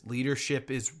think his leadership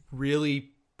is really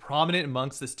prominent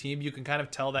amongst this team. You can kind of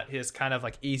tell that his kind of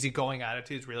like easygoing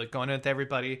attitude is really going with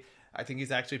everybody. I think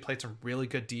he's actually played some really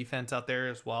good defense out there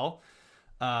as well.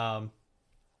 And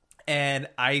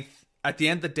at the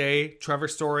end of the day, Trevor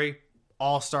Story,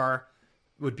 all-star,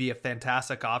 would be a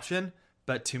fantastic option.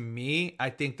 But to me, I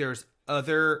think there's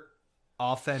other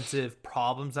offensive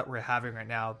problems that we're having right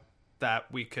now that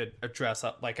we could address.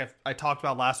 Like I talked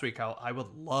about last week, how I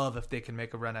would love if they can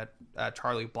make a run at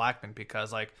Charlie Blackmon,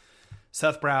 because like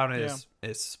Seth Brown is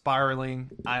spiraling.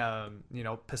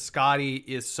 Piscotty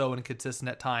is so inconsistent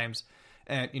at times,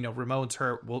 and Ramon's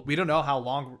hurt. Well, we don't know how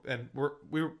long, and we're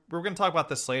going to talk about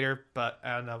this later. But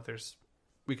I don't know if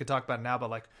we could talk about it now.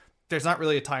 But like, there's not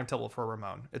really a timetable for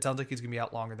Ramon. It sounds like he's going to be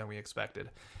out longer than we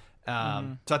expected.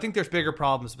 So I think there's bigger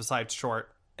problems besides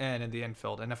short and in the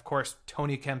infield. And of course,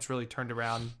 Tony Kemp's really turned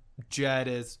around. Jed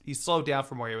he's slowed down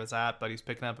from where he was at, but he's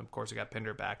picking up. Of course, he got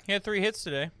Pinder back. He had 3 hits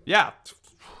today. Yeah.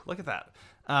 Look at that.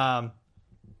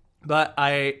 But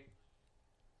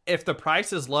if the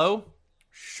price is low,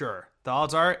 sure. The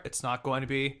odds are it's not going to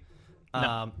be.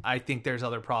 No. I think there's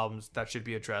other problems that should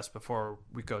be addressed before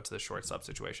we go to the shortstop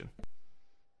situation.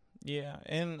 Yeah,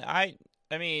 and I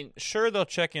mean, sure they'll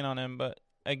check in on him, but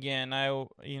again, I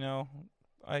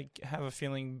have a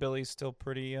feeling Billy's still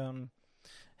pretty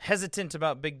hesitant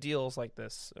about big deals like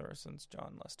this, or since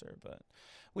John Lester. But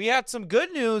we had some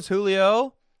good news,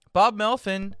 Julio. Bob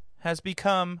Melvin has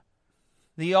become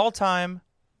the all-time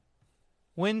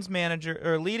wins manager,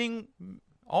 or leading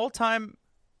all-time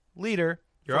leader.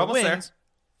 You're almost there.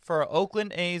 For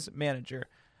Oakland A's manager.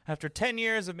 After 10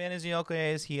 years of managing the Oakland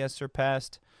A's, he has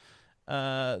surpassed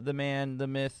the man, the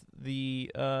myth,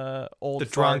 the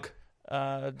drunk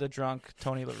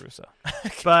Tony La Russa.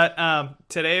 But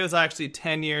today was actually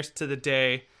 10 years to the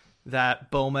day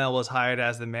that Baumel was hired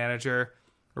as the manager,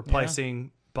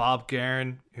 replacing Bob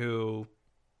Guerin, who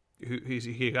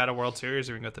he got a World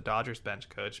Series ring with the Dodgers bench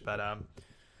coach. But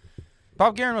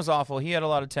Bob Guerin was awful. He had a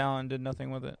lot of talent, did nothing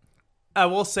with it. I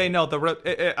will say no.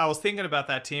 I was thinking about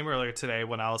that team earlier today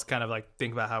when I was kind of like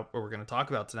thinking about what we're going to talk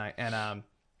about tonight, and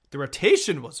the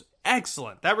rotation was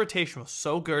excellent. That rotation was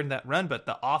so good in that run, but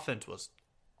the offense was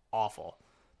awful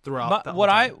throughout.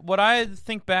 What I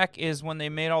think back is when they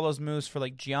made all those moves for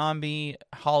like Giambi,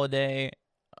 Holiday,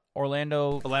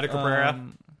 Orlando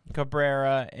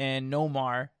Cabrera, and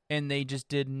Nomar, and they just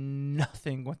did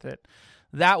nothing with it.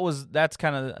 That's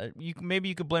kind of maybe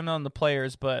you could blame it on the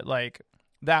players, but like.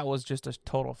 That was just a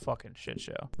total fucking shit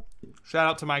show. Shout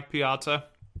out to Mike Piazza.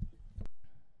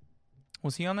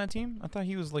 Was he on that team? I thought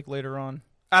he was like later on.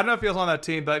 I don't know if he was on that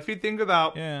team, but if you think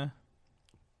about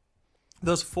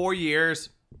those 4 years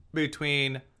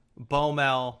between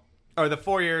Baumel, or the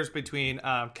 4 years between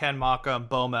Ken Maka and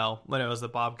Baumel when it was the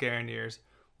Bob Guerin years,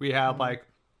 we have like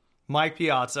Mike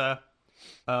Piazza,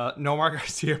 Nomar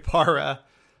Garcia-Parra,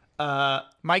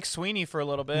 Mike Sweeney for a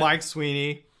little bit.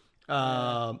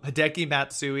 Hideki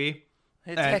Matsui.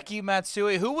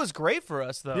 Matsui, who was great for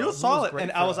us though. He was solid,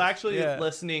 and I was actually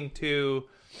listening to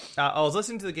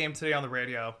the game today on the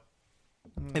radio,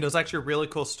 and it was actually a really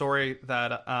cool story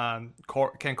that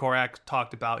Ken Korak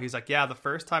talked about. He's like, yeah, the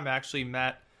first time I actually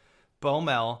met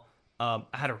Baumel, I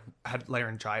had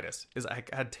laryngitis. I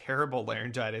had terrible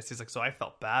laryngitis. He's like, so I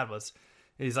felt bad.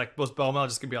 He's like, was Baumel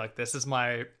just gonna be like, this is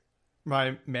my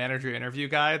manager interview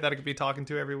guy that I could be talking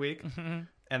to every week? Mm-hmm.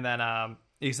 And then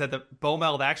He said that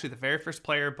Baumel, actually the very first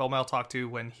player Baumel talked to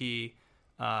when he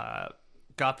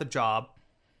got the job,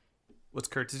 was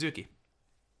Kurt Suzuki.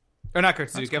 Or not Kurt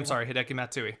Suzuki, I'm sorry, Hideki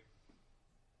Matsui.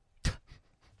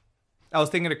 I was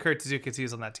thinking of Kurt Suzuki because he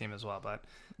was on that team as well, but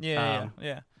Yeah.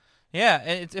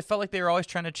 It felt like they were always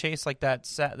trying to chase like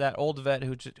that old vet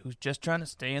who's just trying to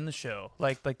stay in the show,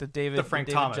 like the David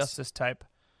Thomas. Justice type,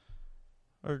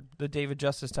 or the David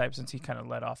Justice type, since he kind of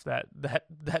led off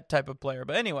that type of player.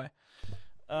 But anyway,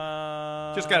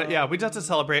 just got it. Yeah, we just have to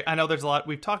celebrate. I know there's a lot.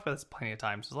 We've talked about this plenty of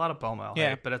times. There's a lot of Baumel, yeah,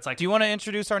 right? But it's like, do you want to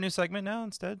introduce our new segment now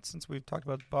instead, since we've talked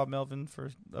about Bob Melvin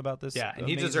about this? Yeah, and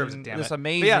he deserves it. Damn this it.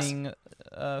 amazing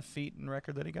feat and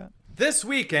record that he got this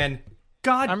weekend.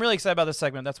 God, I'm really excited about this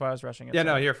segment. That's why I was rushing it. Yeah,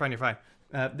 no, you're fine. You're fine.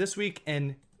 This week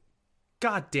in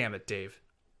God damn it, Dave,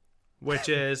 which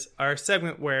is our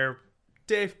segment where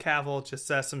Dave Cavill just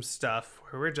says some stuff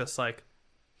where we're just like,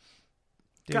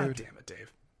 God damn it,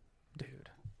 Dave. Dude.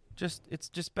 It's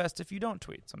just best if you don't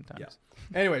tweet sometimes.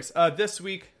 Yeah. Anyways, this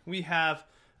week we have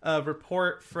a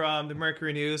report from the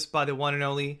Mercury News by the one and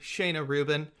only Shayna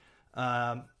Rubin,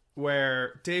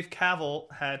 where Dave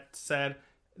Cavill had said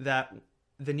that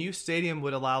the new stadium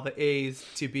would allow the A's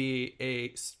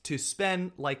to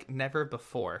spend like never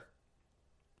before.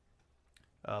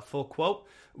 Full quote: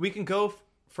 "We can go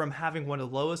from having one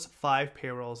of the lowest 5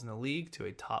 payrolls in the league to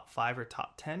a top 5 or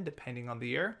top 10, depending on the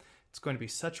year. It's going to be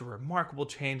such a remarkable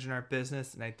change in our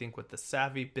business, and I think with the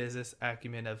savvy business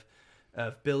acumen of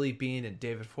Billy Beane and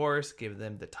David Forrest, give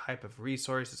them the type of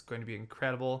resource, it's going to be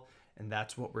incredible, and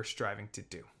that's what we're striving to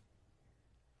do."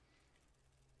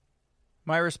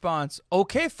 My response: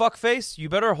 okay, fuckface, you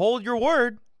better hold your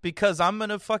word, because I'm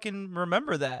gonna fucking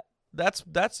remember that. That's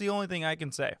the only thing I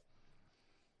can say.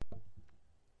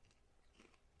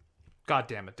 God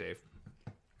damn it, Dave.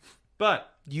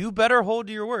 But you better hold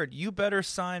your word. You better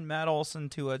sign Matt Olson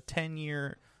to a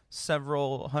 10-year,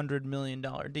 several $100 million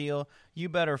deal. You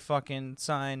better fucking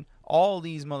sign all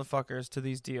these motherfuckers to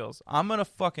these deals. I'm gonna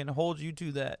fucking hold you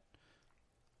to that.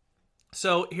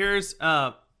 So here's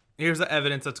the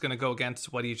evidence that's going to go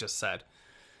against what he just said.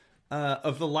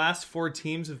 Of the last 4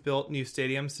 teams have built new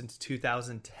stadiums since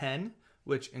 2010,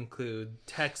 which include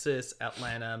Texas,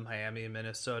 Atlanta, Miami, and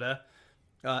Minnesota.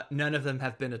 None of them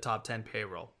have been a top 10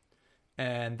 payroll.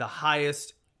 And the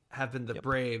highest have been the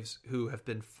Braves, who have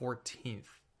been 14th.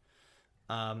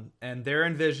 And they're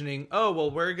envisioning,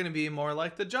 we're going to be more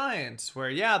like the Giants,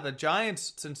 where, the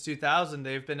Giants, since 2000,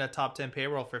 they've been a top 10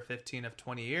 payroll for 15 of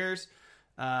 20 years.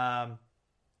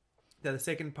 The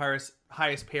second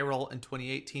highest payroll in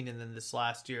 2018, and then this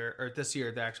year,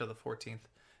 they're actually the 14th.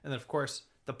 And then, of course,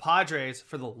 the Padres,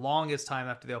 for the longest time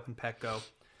after they opened Petco,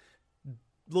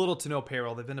 little to no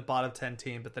payroll. They've been a bottom 10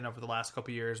 team, but then over the last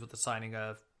couple of years with the signing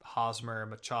of Hosmer,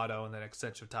 Machado, and then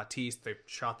extension of Tatis, they've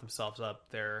shot themselves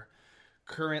up. They're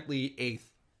currently 8th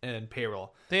in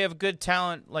payroll. They have good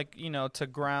talent, to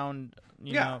ground,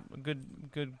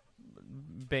 good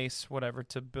base, whatever,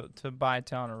 to buy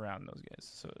talent around those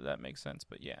guys. So that makes sense.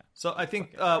 But yeah. So I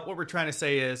think what we're trying to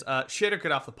say is shit or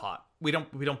get off the pot. We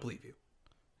don't believe you.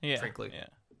 Yeah. Frankly.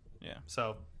 Yeah.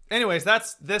 So anyways,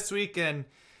 that's this week in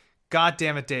God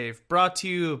damn it, Dave. Brought to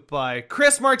you by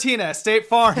Chris Martinez, State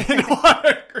Farm in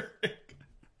Water Creek.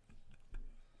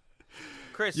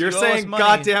 Chris, you're saying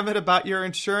God damn it about your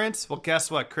insurance? Well,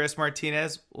 guess what? Chris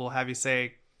Martinez will have you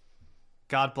say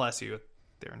God bless you with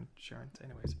their insurance.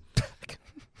 Anyways.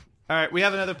 All right, we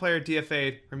have another player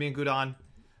DFA'd, Ramin Gudon.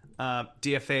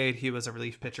 DFA'd, he was a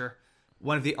relief pitcher.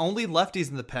 One of the only lefties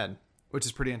in the pen, which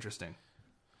is pretty interesting.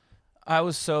 I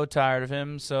was so tired of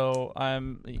him, so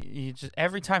he just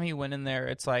every time he went in there,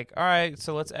 it's like, all right,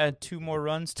 so let's add 2 more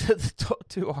runs to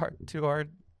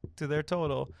their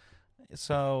total.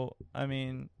 So I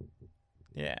mean,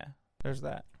 yeah, there's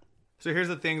that. So here's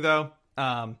the thing, though.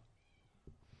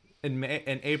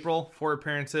 In April, 4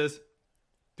 appearances,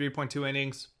 3.2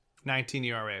 innings, 19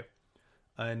 ERA.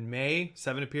 In May,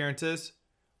 7 appearances,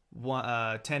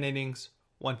 10 innings,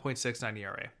 1.69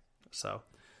 ERA. So.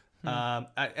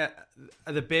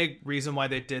 The big reason why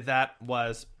they did that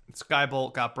was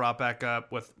Skybolt got brought back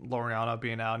up with Laureano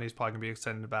being out, and he's probably going to be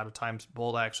extended about a time.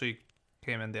 Bolt actually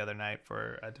came in the other night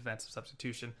for a defensive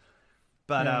substitution.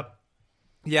 But,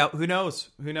 who knows?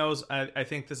 Who knows? I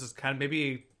think this is kind of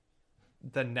maybe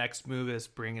the next move is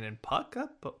bringing in Puck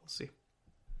up, but we'll see.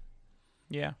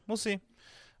 Yeah, we'll see.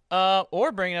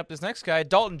 Or bringing up this next guy,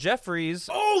 Dalton Jeffries.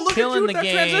 Oh, look at you with that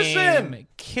transition!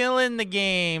 Killing the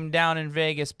game down in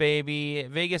Vegas, baby.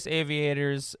 Vegas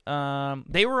Aviators.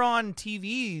 They were on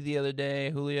TV the other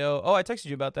day, Julio. Oh, I texted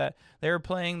you about that. They were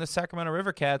playing the Sacramento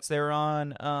River Cats. They were on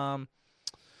the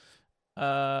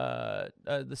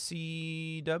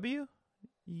CW?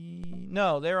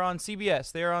 No, they're on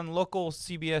CBS. They're on local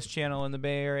CBS channel in the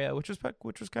Bay Area, which was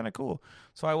kind of cool.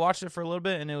 So I watched it for a little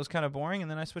bit, and it was kind of boring, and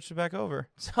then I switched it back over.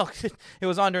 So it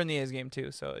was on during the A's game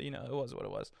too. So it was what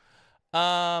it was.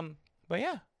 But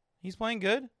yeah, he's playing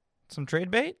good. Some trade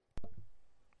bait.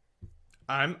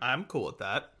 I'm cool with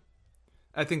that.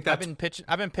 I think that's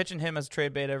I've been pitching him as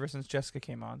trade bait ever since Jessica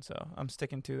came on, so I'm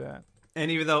sticking to that.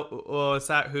 And even though, well, it's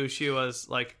that who she was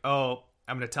like, oh,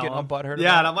 I'm going to tell him. All butthurt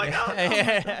yeah, and about I'm like,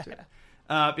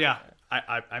 it. yeah,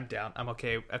 I'm down. I'm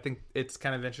okay. I think it's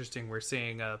kind of interesting. We're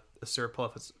seeing a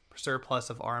surplus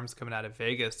of arms coming out of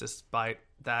Vegas, despite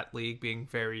that league being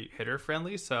very hitter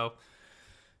friendly. So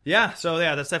that's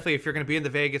definitely, if you're going to be in the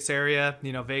Vegas area,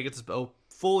 Vegas is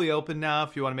fully open now.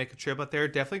 If you want to make a trip out there,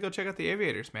 definitely go check out the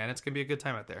Aviators, man. It's going to be a good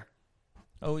time out there.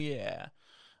 Oh, yeah.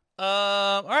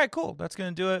 All right, cool. That's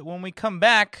going to do it. When we come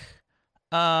back,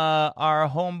 our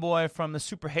homeboy from the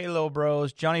Super Halo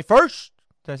Bros, Johnny First.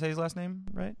 Did I say his last name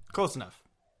right? Close enough.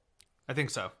 I think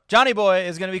so. Johnny Boy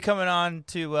is going to be coming on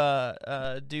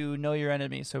to do Know Your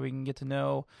Enemy, so we can get to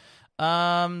know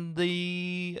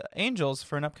the Angels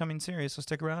for an upcoming series. So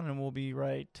stick around, and we'll be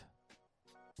right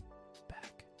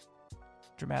back.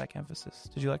 Dramatic emphasis.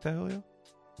 Did you like that, Julio?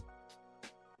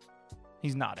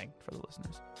 He's nodding for the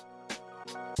listeners.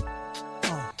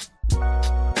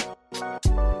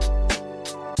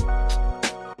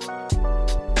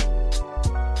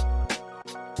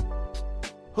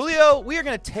 Julio, we are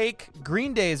going to take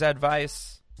Green Day's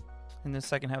advice in the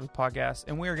second half of the podcast,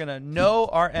 and we are going to know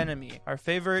our enemy, our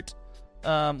favorite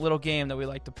little game that we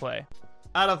like to play.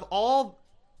 Out of all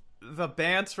the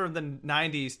bands from the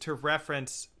 90s to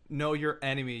reference Know Your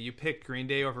Enemy, you picked Green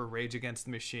Day over Rage Against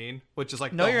the Machine, which is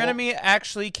like Know Your Enemy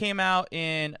actually came out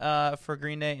in for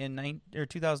Green Day in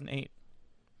 2008.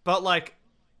 But like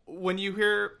when you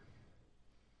hear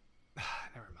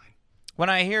never mind. When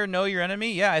I hear Know Your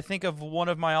Enemy, yeah, I think of one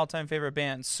of my all-time favorite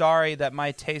bands. Sorry that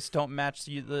my tastes don't match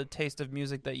the taste of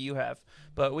music that you have,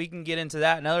 but we can get into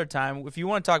that another time. If you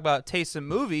want to talk about tastes in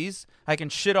movies, I can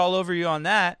shit all over you on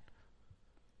that.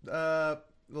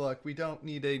 Look, we don't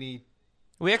need any.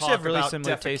 We actually have really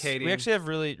similar tastes. We actually have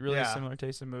really similar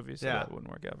tastes in movies, so that wouldn't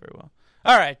work out very well.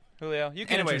 All right, Julio, you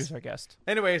can introduce our guest.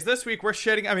 Anyways, this week we're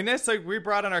shitting. I mean, this like we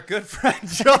brought on our good friend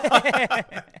John.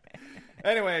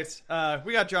 Anyways,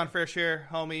 we got John Frisch here,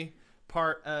 homie,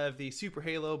 part of the Super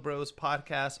Halo Bros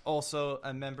podcast, also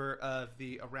a member of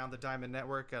the Around the Diamond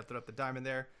Network. Got to throw up the diamond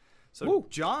there. So, woo.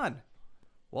 John,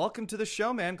 welcome to the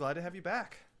show, man. Glad to have you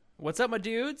back. What's up, my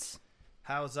dudes?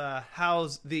 How's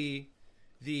the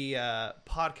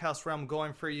podcast realm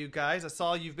going for you guys? I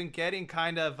saw you've been getting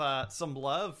kind of some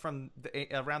love from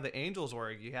around the Angels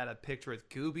org. You had a picture with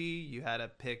Gooby. You had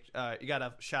you got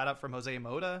a shout out from Jose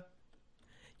Mota.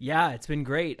 Yeah, it's been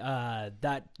great.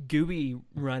 That Gooby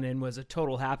run-in was a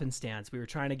total happenstance. We were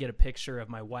trying to get a picture of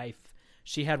my wife.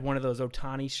 She had one of those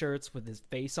Ohtani shirts with his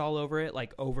face all over it,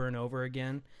 like over and over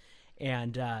again.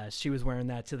 And she was wearing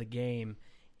that to the game.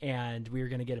 And we were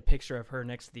going to get a picture of her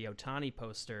next to the Ohtani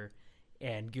poster.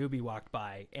 And Gooby walked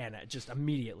by, and just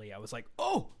immediately I was like,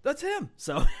 oh, that's him.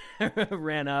 So I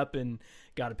ran up and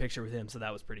got a picture with him. So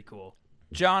that was pretty cool.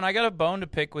 John, I got a bone to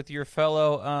pick with your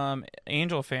fellow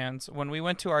Angel fans. When we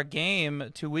went to our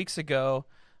game 2 weeks ago,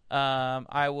 we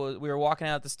were walking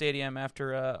out the stadium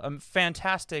after a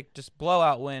fantastic just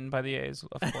blowout win by the A's,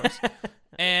 of course.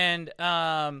 And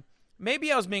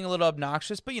maybe I was being a little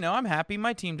obnoxious, but I'm happy.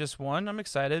 My team just won. I'm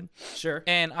excited. Sure.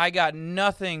 And I got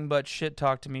nothing but shit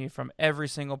talk to me from every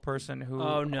single person who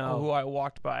I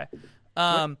walked by.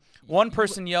 One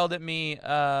person yelled at me.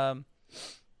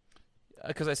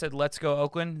 Because I said, let's go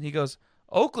Oakland. He goes,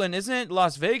 Oakland isn't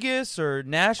Las Vegas or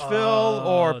Nashville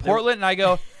or Portland. And I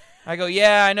go,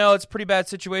 yeah, I know. It's a pretty bad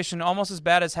situation. Almost as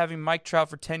bad as having Mike Trout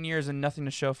for 10 years and nothing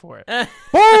to show for it.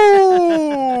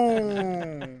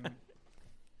 Boom!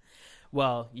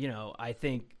 Well, I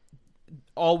think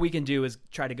all we can do is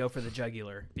try to go for the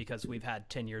jugular because we've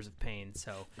had 10 years of pain.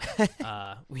 So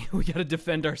we got to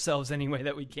defend ourselves any way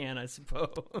that we can, I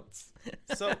suppose.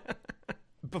 So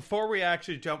before we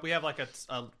actually jump, we have like a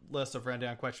list of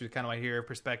rundown questions. We kind of want to hear your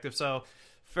perspective. So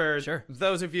for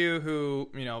those of you who,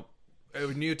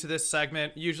 are new to this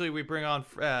segment, usually we bring on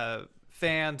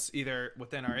fans either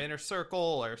within our inner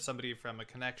circle or somebody from a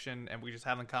connection, and we just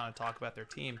have them kind of talk about their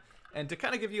team. And to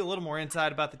kind of give you a little more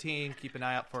insight about the team, keep an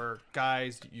eye out for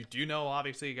guys you do know,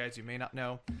 obviously, guys you may not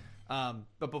know.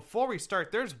 But before we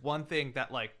start, there's one thing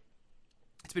that, like,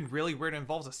 it's been really weird. It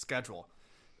involves a schedule.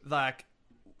 Like,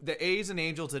 the A's and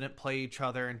Angels didn't play each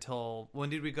other until, when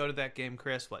did we go to that game,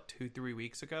 Chris? 2-3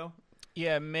 weeks ago?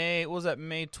 Yeah, May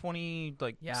 20,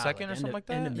 second or something like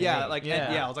that? End of May. Yeah,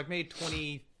 it was like May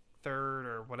 25th 3rd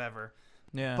or whatever.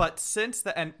 Yeah. But since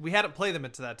that, and we hadn't played them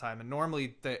into that time, and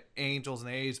normally the Angels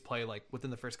and A's play like within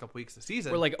the first couple weeks of the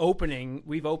season. We're like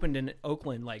we've opened in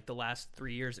Oakland like the last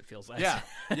 3 years, it feels like.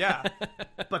 Yeah.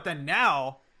 But then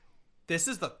now, this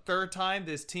is the 3rd time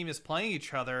this team is playing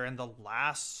each other in the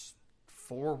last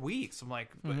 4 weeks. I'm like,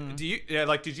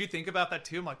 did you think about that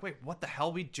too? I'm like, wait, what the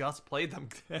hell? We just played them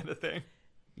kind of thing.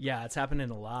 Yeah, it's happening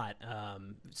a lot.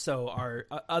 So our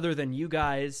other than you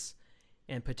guys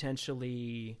and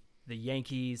potentially the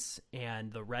Yankees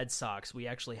and the Red Sox, we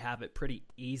actually have it pretty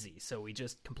easy. So we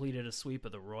just completed a sweep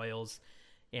of the Royals,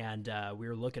 and we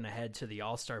were looking ahead to the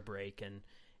All-Star break,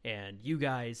 and you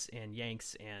guys and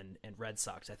Yanks and Red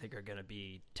Sox I think are going to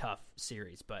be tough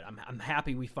series. But I'm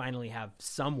happy we finally have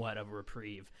somewhat of a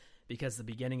reprieve, because the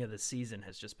beginning of the season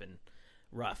has just been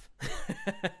rough.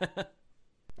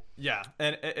 Yeah,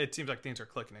 and it seems like things are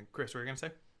clicking. And Chris, what were you going to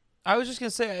say? I was just gonna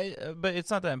say, but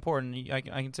it's not that important. I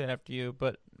can say it after you,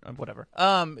 but whatever.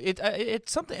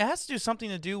 It's something. It has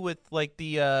to do with like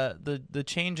the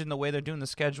change in the way they're doing the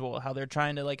schedule, how they're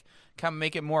trying to like kind of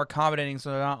make it more accommodating, so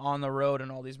they're not on the road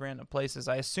and all these random places.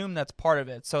 I assume that's part of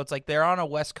it. So it's like they're on a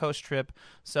West Coast trip,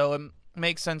 so it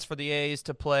makes sense for the A's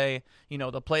to play.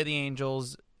 They'll play the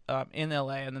Angels in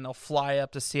LA, and then they'll fly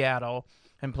up to Seattle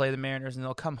and play the Mariners, and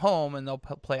they'll come home and they'll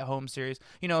play a home series,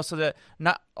 so that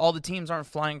not all the teams aren't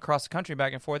flying across the country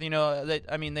back and forth.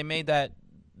 They made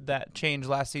that change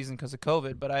last season because of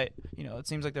COVID, but it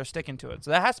seems like they're sticking to it.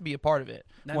 So that has to be a part of it.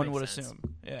 That one makes would sense.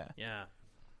 assume.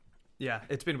 Yeah.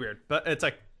 It's been weird, but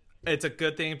it's a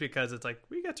good thing, because it's like,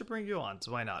 we get to bring you on,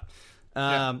 so why not?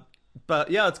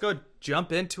 But yeah, let's go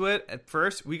jump into it. At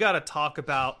first, we got to talk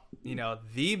about,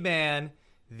 the man,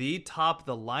 the top of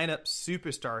the lineup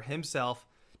superstar himself,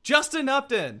 Justin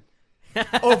Upton,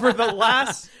 over the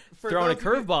last... Throwing a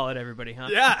curveball at everybody, huh?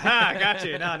 Yeah, I got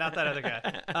you. No, not that other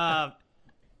guy.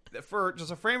 For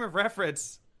just a frame of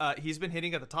reference, he's been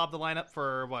hitting at the top of the lineup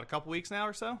for, a couple weeks now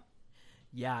or so?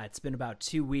 Yeah, it's been about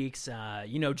 2 weeks.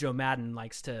 Joe Madden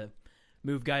likes to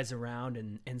move guys around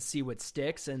and see what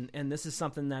sticks, and this is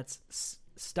something that's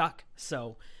stuck.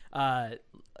 So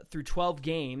through 12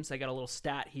 games, I got a little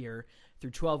stat here.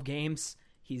 Through 12 games,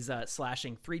 he's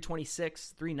slashing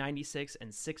 326, 396,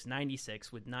 and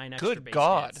 696 with 9 extra Good base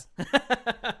God. hits.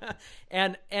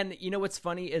 and what's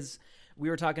funny is we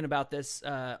were talking about this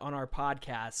on our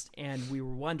podcast, and we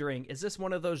were wondering, is this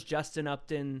one of those Justin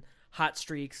Upton hot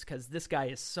streaks? Because this guy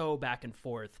is so back and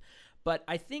forth. But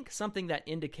I think something that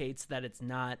indicates that it's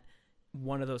not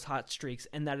one of those hot streaks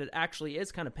and that it actually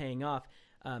is kind of paying off,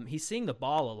 he's seeing the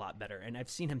ball a lot better, and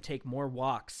I've seen him take more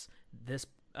walks this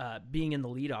being in the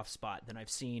leadoff spot than I've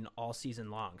seen all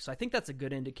season long. So I think that's a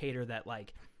good indicator that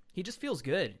he just feels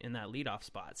good in that leadoff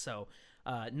spot. So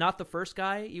not the first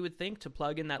guy you would think to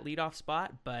plug in that leadoff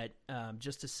spot, but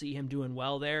just to see him doing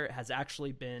well there has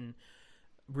actually been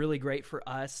really great for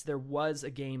us. There was a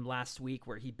game last week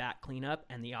where he bat cleanup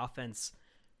and the offense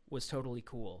was totally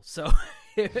cool. So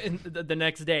the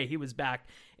next day he was back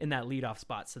in that leadoff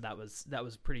spot. So that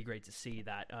was pretty great to see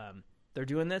that they're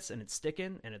doing this and it's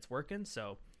sticking and it's working.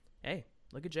 So, hey,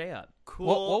 look at Jay up.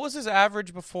 Cool. What was his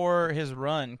average before his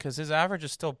run? Because his average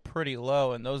is still pretty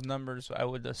low, and those numbers I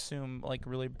would assume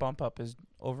really bump up his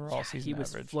overall season average.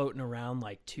 He was floating around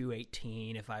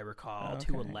 218, if I recall, Okay,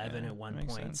 211 at one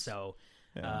makes point. sense. So,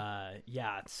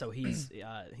 so he's,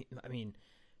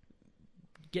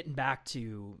 getting back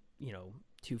to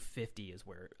 250 is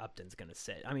where Upton's going to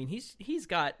sit. I mean, he's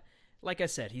got, like I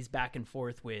said, he's back and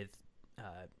forth with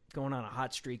going on a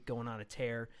hot streak, going on a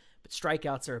tear, but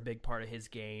strikeouts are a big part of his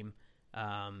game.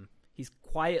 He's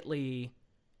quietly,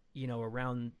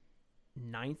 around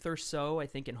 9th or so, I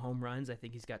think, in home runs. I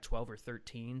think he's got 12 or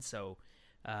 13. So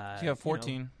he's got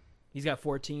 14. He's got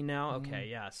 14 now. Okay,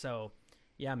 yeah. So,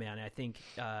 yeah, man, I think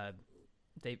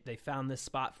they found this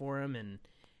spot for him, and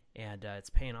it's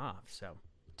paying off. So,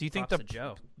 do you think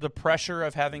Joe. the pressure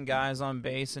of having guys on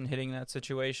base and hitting that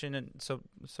situation, and so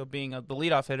being the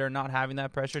leadoff hitter, not having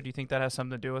that pressure, do you think that has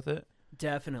something to do with it?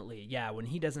 Definitely, yeah. When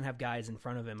he doesn't have guys in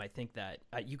front of him, I think that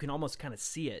you can almost kind of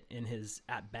see it in his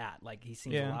at bat. Like he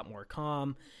seems a lot more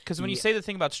calm. Because when you say the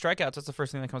thing about strikeouts, that's the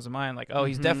first thing that comes to mind. Like,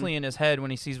 he's definitely in his head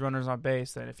when he sees runners on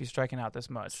base. That if he's striking out this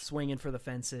much, swinging for the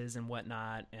fences and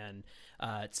whatnot, and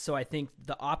so I think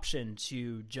the option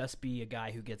to just be a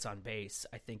guy who gets on base,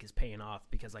 I think, is paying off.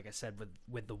 Because, like I said,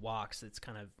 with the walks, it's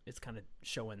kind of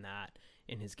showing that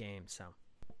in his game. So,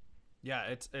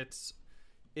 yeah, it's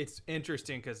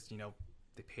interesting because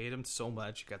they paid him so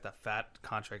much. You got that fat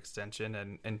contract extension,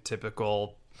 and in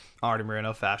typical Artie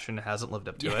Moreno fashion, hasn't lived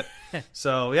up to it.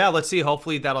 So yeah, let's see.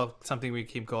 Hopefully that'll something we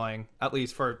keep going, at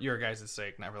least for your guys'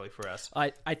 sake, not really for us.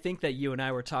 I think that you and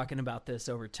I were talking about this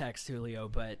over text, Julio,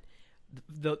 but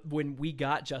when we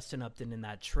got Justin Upton in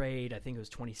that trade, I think it was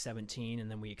 2017, and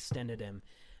then we extended him,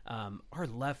 our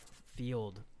left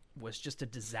field was just a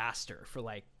disaster for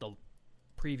like the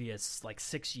previous like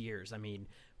 6 years. I mean,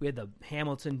 we had the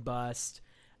Hamilton bust.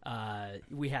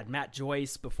 We had Matt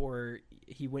Joyce before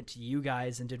he went to you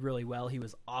guys and did really well. He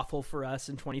was awful for us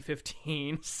in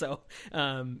 2015. So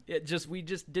we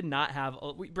just did not have.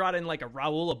 We brought in like a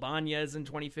Raul Ibanez in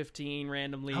 2015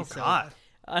 randomly. Oh so, God.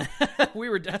 we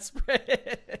were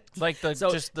desperate. Like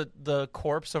the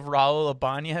corpse of Raul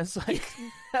Ibanez. Like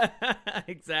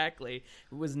exactly.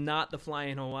 It was not the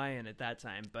Flying Hawaiian at that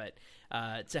time, but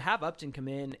to have Upton come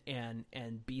in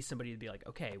and be somebody to be like,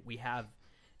 okay, we have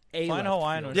a Flying left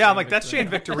Hawaiian. fielder. Yeah, I'm like, that's Shane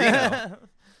Victorino.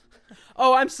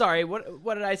 Oh, I'm sorry.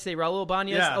 What did I say? Raul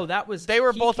Ibanez? Yeah. Oh, that was They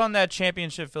were both on that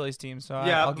championship Phillies team, so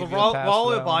Yeah, I'll but give you a pass for Raul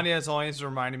that one. Ibanez always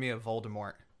reminded me of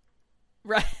Voldemort.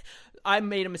 right. I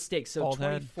made a mistake. So Bald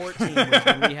head. 2014 was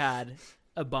when we had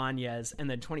Ibanez, and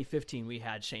then 2015 we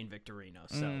had Shane Victorino.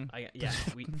 So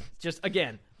we just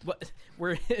again,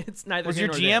 it's neither. Was here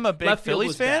your nor GM there. a big Left field Phillies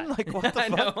was fan? bad. Like, what the I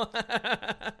fuck?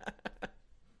 know.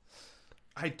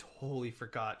 I totally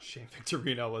forgot Shane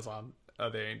Victorino was on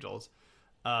the Angels.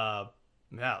 Yeah,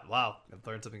 wow, I've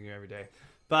learned something new every day.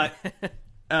 But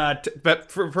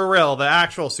but for real, the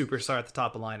actual superstar at the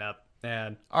top of the lineup,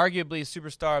 and Arguably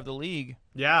superstar of the league.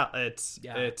 yeah, it's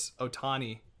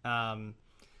Ohtani.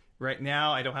 Right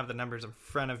now, I don't have the numbers in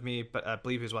front of me, but I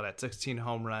believe he's at 16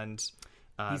 home runs.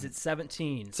 He's at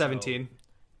 17. 17. So,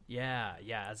 yeah.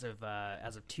 As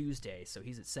of Tuesday, so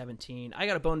he's at 17. I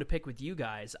got a bone to pick with you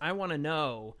guys. I want to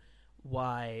know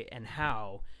why and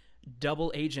how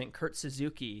double agent Kurt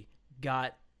Suzuki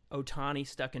got Ohtani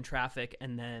stuck in traffic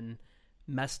and then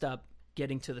messed up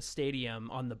getting to the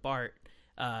stadium on the BART.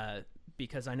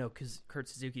 Because I know Kurt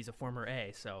Suzuki's a former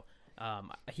A, so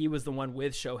he was the one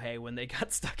with Shohei when they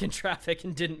got stuck in traffic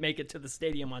and didn't make it to the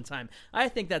stadium on time. I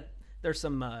think that there's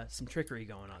some trickery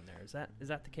going on there. Is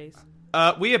that the case?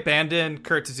 We abandoned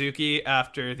Kurt Suzuki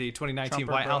after the 2019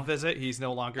 Trumper, White bro. House visit. He's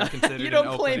no longer considered. You don't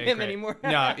an blame Oakland him A grade. anymore.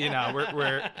 No,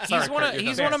 we're sorry, Kurt,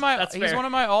 He's you're one the of my That's he's fair. one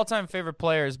of my all-time favorite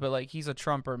players, but like he's a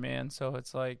trumper, man. So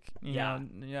it's like Yeah.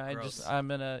 I Gross. I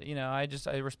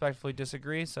respectfully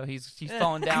disagree. So he's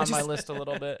falling down my list a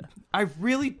little bit. I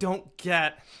really don't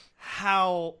get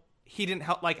how he didn't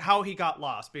help, like how he got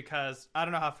lost, because I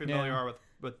don't know how familiar you are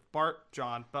with Bart,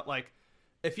 John, but like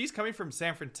if he's coming from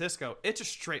San Francisco, it's a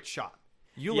straight shot.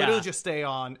 You literally just stay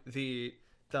on the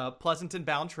Pleasanton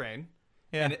bound train,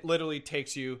 and it literally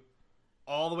takes you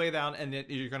all the way down, and then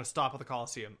you're going to stop at the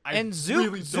Coliseum.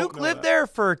 Zook lived there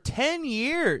for 10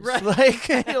 years. Right. Like,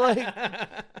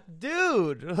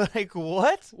 dude, like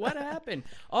what? What happened?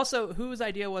 Also, whose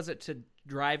idea was it to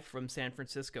drive from San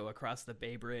Francisco across the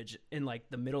Bay Bridge in like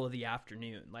the middle of the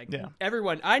afternoon? Like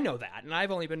everyone, I know that, and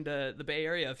I've only been to the Bay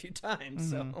Area a few times,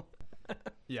 so.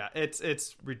 Yeah,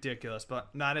 it's ridiculous,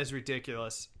 but not as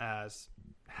ridiculous as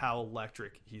how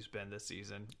electric he's been this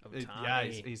season.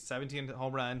 He's 17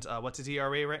 home runs. What's his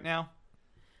ERA right now?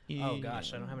 Oh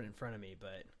gosh, I don't have it in front of me,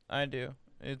 but I do.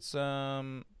 It's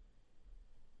hold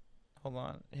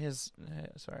on. His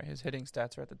hitting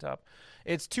stats are at the top.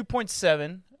 It's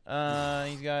 2.7.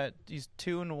 He's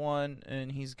 2-1,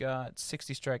 and he's got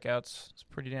 60 strikeouts. It's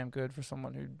pretty damn good for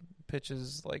someone who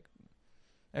pitches like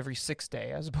every 6th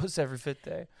day as opposed to every 5th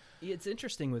day. it's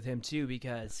interesting with him too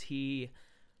because the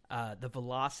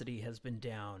velocity has been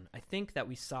down. I think that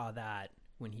we saw that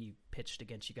when he pitched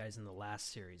against you guys in the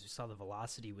last series. We saw the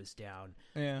velocity was down.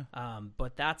 Yeah.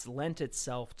 But that's lent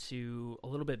itself to a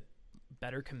little bit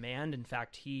better command. In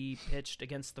fact, he pitched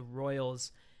against the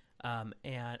Royals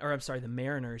the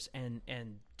Mariners and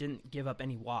didn't give up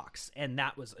any walks. And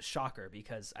that was a shocker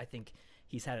because I think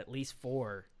he's had at least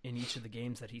 4 in each of the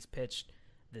games that he's pitched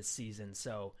this season.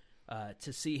 So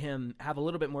to see him have a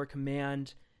little bit more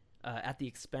command at the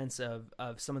expense of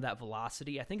some of that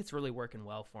velocity, I think it's really working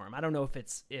well for him. I don't know if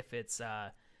it's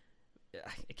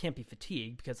it can't be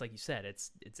fatigue because, like you said,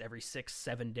 it's every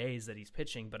 6-7 days that he's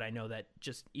pitching. But I know that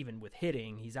just even with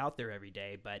hitting, he's out there every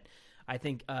day. But I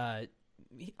think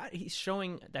he's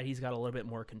showing that he's got a little bit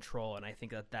more control, and I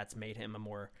think that that's made him a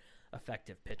more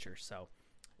effective pitcher. So,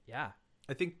 yeah.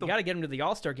 I think You got to get him to the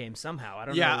All-Star game somehow. I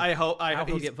don't know. Yeah, I hope how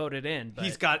he'll get voted in. But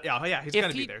He's got. Yeah, he's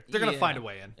gonna be there. They're gonna find a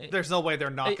way in. There's no way they're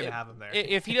not gonna have him there.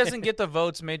 If he doesn't get the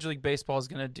votes, Major League Baseball is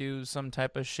gonna do some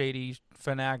type of shady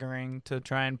finaggering to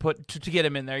try and to get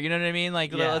him in there. You know what I mean?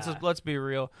 Like, let's be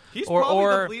real. He's probably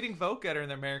the leading vote getter in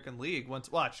the American League.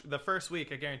 Watch the first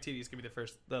week, I guarantee he's gonna be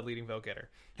the leading vote getter.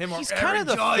 Him or Aaron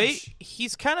Judge.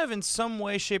 He's kind of in some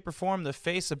way, shape, or form the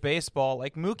face of baseball.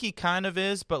 Like Mookie kind of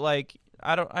is, but like.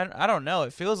 I don't know.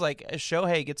 It feels like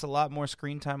Shohei gets a lot more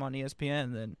screen time on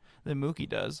ESPN than Mookie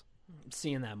does. I'm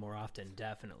seeing that more often,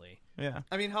 definitely. Yeah.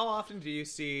 I mean, how often do you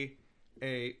see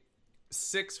a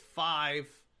 6'5"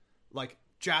 like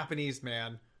Japanese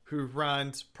man who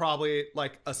runs probably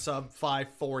like a sub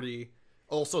 540,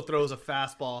 also throws a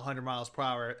fastball 100 miles per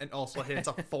hour, and also hits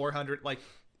a 400? Like,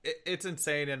 it's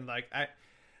insane, and like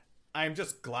I'm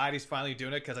just glad he's finally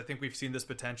doing it because I think we've seen this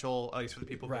potential, at least for the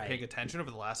people who've been paying attention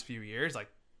over the last few years. Like,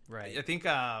 I think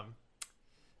I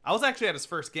was actually at his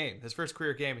first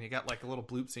career game, and he got like a little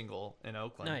bloop single in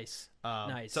Oakland. Nice.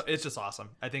 So it's just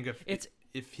awesome. I think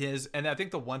and I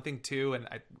think the one thing too, and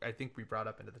I think we brought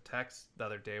up into the text the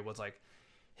other day, was like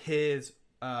his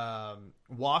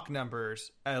walk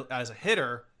numbers as a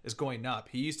hitter is going up.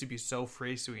 He used to be so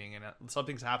free swinging, and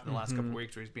something's happened in the last couple of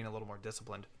weeks where he's being a little more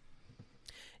disciplined.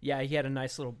 Yeah, he had a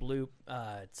nice little bloop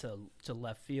to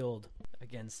left field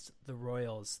against the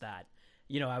Royals that,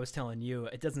 I was telling you,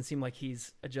 it doesn't seem like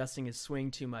he's adjusting his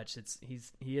swing too much.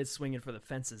 He is swinging for the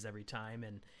fences every time,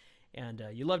 and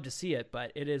you love to see it,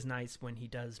 but it is nice when he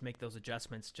does make those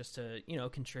adjustments just to,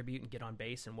 contribute and get on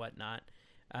base and whatnot.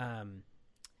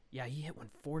 Yeah, he hit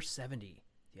 470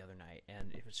 the other night,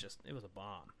 and it was a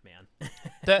bomb,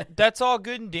 man. That's all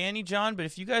good and dandy, John, but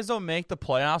if you guys don't make the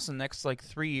playoffs in the next like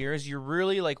 3 years, you're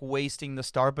really like wasting the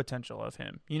star potential of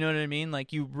him. You know what I mean?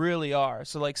 Like, you really are.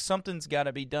 So like, something's got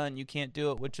to be done. You can't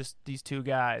do it with just these two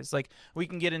guys. Like, we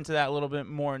can get into that a little bit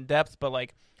more in depth, but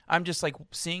like, I'm just like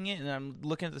seeing it, and I'm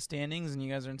looking at the standings, and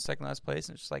you guys are in second last place,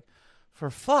 and it's just like, for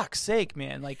fuck's sake,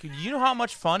 man. Like, you know how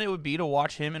much fun it would be to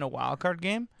watch him in a wild card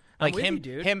game? Like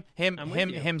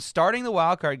him starting the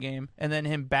wild card game and then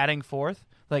him batting fourth.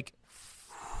 Like,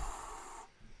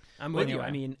 I'm with you.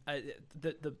 I mean,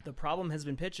 the problem has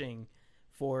been pitching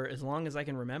for as long as I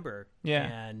can remember. Yeah,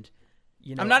 and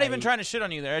I'm not even trying to shit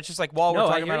on you there. It's just like while we're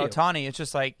talking about Ohtani, it's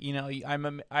just like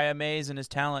I amaze in his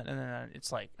talent, and then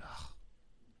it's like, oh,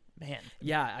 man.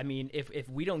 Yeah, I mean, if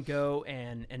we don't go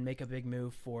and make a big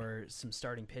move for some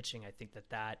starting pitching, I think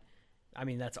that. I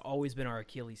mean, that's always been our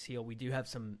Achilles heel. We do have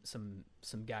some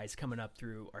guys coming up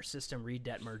through our system. Reed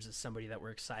Detmers is somebody that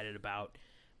we're excited about,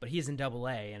 but he's in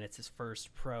Double-A, and it's his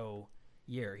first pro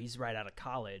year. He's right out of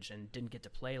college and didn't get to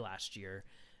play last year.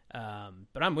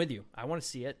 But I'm with you. I want to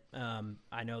see it.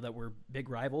 I know that we're big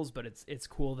rivals, but it's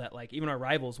cool that like even our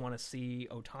rivals want to see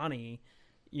Ohtani,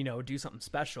 do something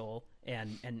special.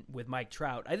 And with Mike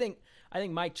Trout, I think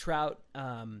Mike Trout.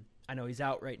 I know he's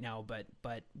out right now, but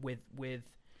with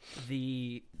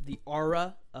the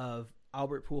aura of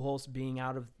Albert Pujols being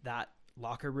out of that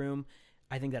locker room,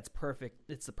 I think that's perfect.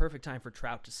 It's the perfect time for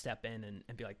Trout to step in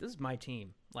and be like, this is my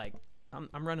team. Like,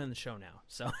 I'm running the show now.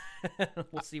 So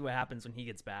we'll see what happens when he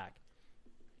gets back.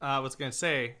 I was going to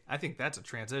say, I think that's a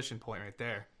transition point right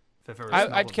there.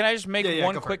 Can I just make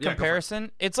one quick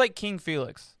comparison? It's like King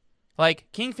Felix. Like,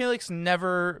 King Felix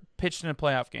never pitched in a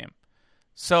playoff game.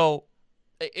 So,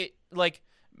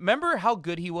 remember how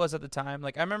good he was at the time?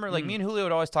 Like, I remember, like, me and Julio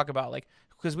would always talk about, like,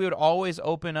 because we would always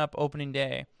open up opening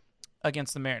day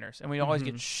against the Mariners, and we'd always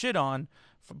get shit on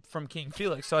from King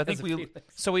Felix. So I think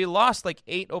we lost, like,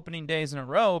 8 opening days in a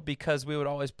row because we would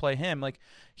always play him. Like,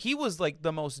 he was, like,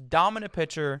 the most dominant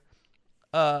pitcher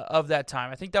of that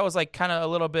time. I think that was, like, kind of a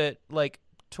little bit, like,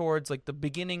 towards, like, the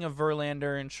beginning of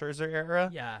Verlander and Scherzer era.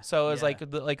 Yeah. So it was, like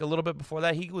a little bit before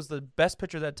that. He was the best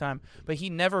pitcher that time, but he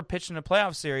never pitched in a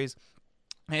playoff series.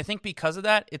 And I think because of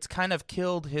that, it's kind of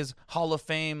killed his Hall of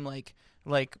Fame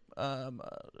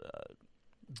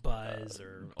buzz,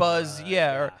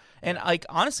 and like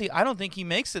honestly, I don't think he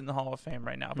makes it in the Hall of Fame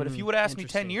right now. But if you would have asked me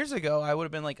 10 years ago, I would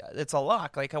have been like, it's a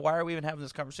lock. Like, why are we even having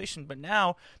this conversation? But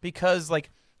now, because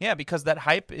that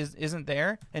hype isn't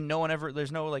there, and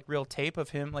there's no like real tape of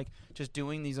him like just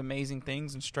doing these amazing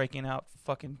things and striking out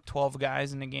fucking 12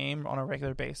 guys in a game on a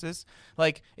regular basis.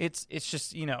 Like, it's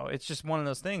just it's just one of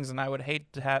those things, and I would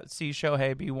hate to see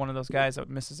Shohei be one of those guys that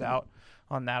misses out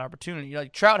on that opportunity.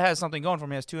 Like, Trout has something going for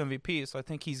him. He has 2 MVPs, so I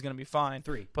think he's going to be fine.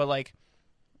 3. But like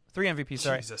 3 MVPs,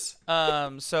 sorry. Jesus.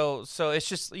 So it's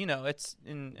just, it's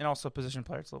and also position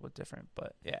player, it's a little bit different,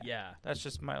 but yeah. That's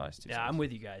just my last 2 cents. I'm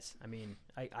with you guys. I mean,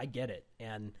 I get it.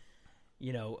 And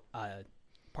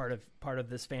part of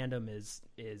this fandom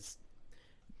is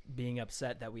being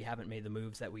upset that we haven't made the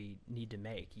moves that we need to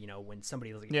make. When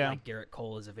somebody like Garrett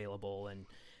Cole is available, and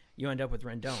you end up with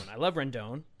Rendon. I love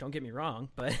Rendon. Don't get me wrong,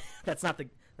 but that's not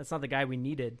the guy we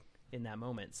needed in that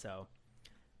moment. So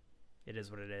it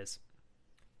is what it is.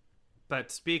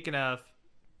 But speaking of,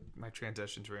 my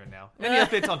transition's ruined now. Any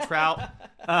updates on Trout?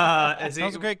 That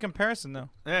was a great comparison, though.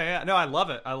 Yeah. No, I love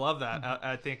it. I love that.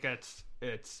 I think it's.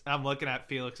 I'm looking at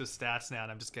Felix's stats now,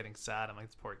 and I'm just getting sad. I'm like,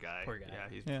 this poor guy. Yeah,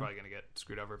 he's probably gonna get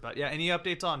screwed over. But yeah, any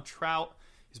updates on Trout?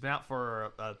 He's been out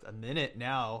for a minute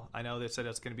now. I know they said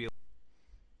it's gonna be.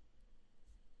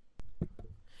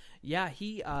 Yeah,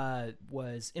 he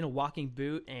was in a walking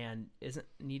boot and isn't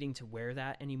needing to wear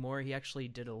that anymore. He actually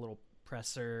did a little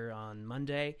presser on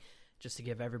Monday just to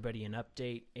give everybody an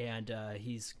update, and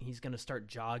he's going to start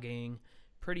jogging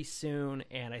pretty soon,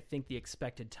 and I think the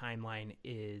expected timeline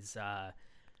is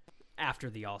after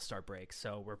the All-Star break,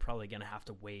 so we're probably going to have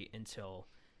to wait until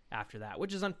after that,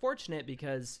 which is unfortunate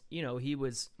because, he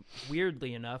was,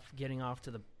 weirdly enough, getting off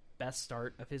to the best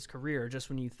start of his career just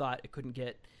when you thought it couldn't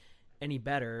get any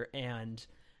better, and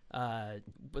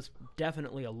was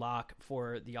definitely a lock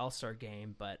for the All-Star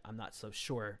game, but I'm not so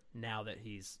sure now that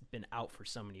he's been out for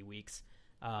so many weeks.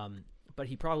 But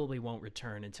he probably won't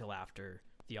return until after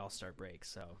the All-Star break,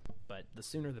 but the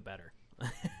sooner the better.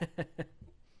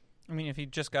 I mean, if he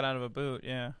just got out of a boot,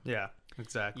 yeah. Yeah,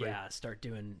 exactly. Yeah, start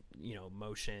doing,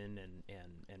 motion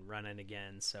and running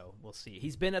again, so we'll see.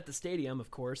 He's been at the stadium,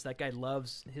 of course. That guy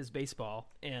loves his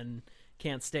baseball and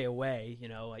can't stay away.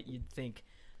 You'd think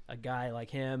a guy like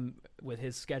him with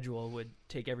his schedule would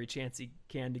take every chance he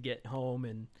can to get home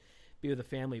and be with the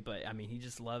family, but I mean, he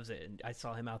just loves it. And I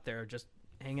saw him out there just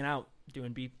hanging out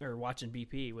doing watching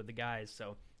BP with the guys,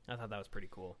 so I thought that was pretty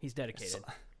cool. He's dedicated.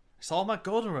 I saw him at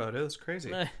Golden Road. It was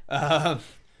crazy.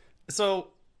 So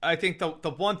I think the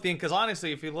one thing, because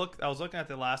honestly, if you look, I was looking at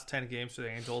the last 10 games for the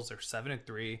Angels. They're 7-3.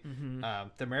 Mm-hmm.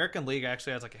 The American League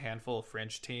actually has like a handful of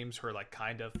fringe teams who are like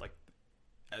kind of like,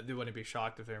 they wouldn't be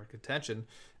shocked if they were in contention.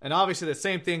 And obviously the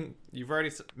same thing, you've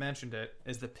already mentioned it,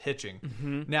 is the pitching.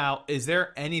 Mm-hmm. Now, is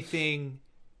there anything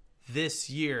this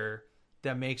year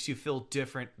that makes you feel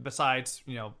different besides,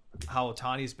 how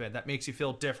Ohtani's been, that makes you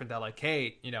feel different, that like,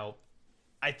 hey,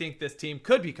 I think this team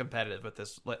could be competitive with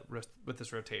this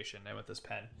rotation and with this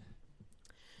pen?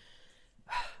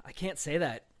 I can't say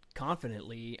that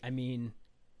confidently. I mean,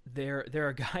 there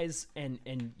are guys,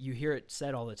 and you hear it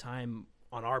said all the time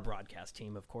on our broadcast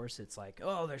team. Of course, it's like,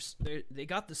 oh, they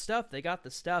got the stuff,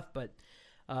 but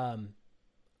I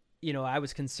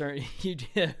was concerned.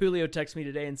 Julio texted me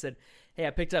today and said, hey, I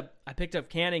picked up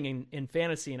Canning in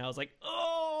fantasy, and I was like,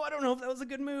 oh, I don't know if that was a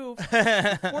good move.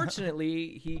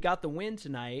 Fortunately, he got the win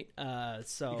tonight,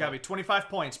 so you got me 25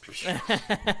 points.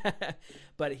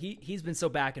 But he's been so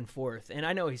back and forth, and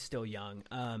I know he's still young.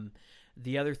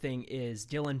 The other thing is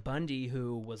Dylan Bundy,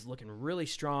 who was looking really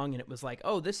strong, and it was like,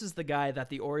 oh, this is the guy that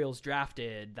the Orioles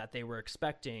drafted that they were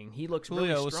expecting. He looks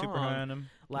Julio really was super high on him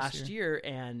last year,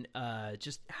 and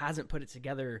just hasn't put it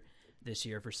together this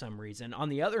year for some reason. On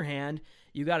the other hand,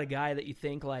 you got a guy that you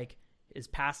think like is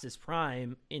past his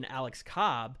prime in Alex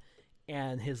Cobb,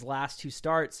 and his last 2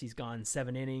 starts, he's gone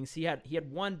 7 innings. He had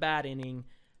one bad inning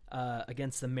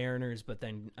against the Mariners, but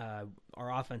then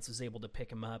our offense was able to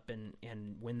pick him up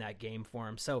and win that game for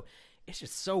him. So it's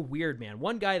just so weird, man.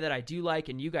 One guy that I do like,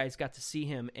 and you guys got to see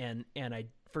him, and I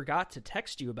forgot to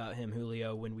text you about him,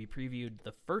 Julio, when we previewed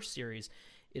the first series,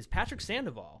 is Patrick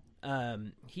Sandoval.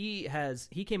 He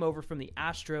came over from the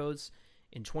Astros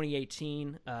in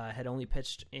 2018, had only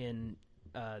pitched in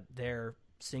their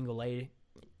single A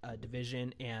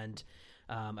division, and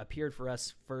appeared for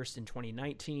us first in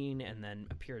 2019 and then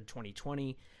appeared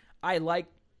 2020. I like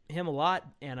him a lot,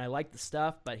 and I like the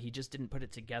stuff, but he just didn't put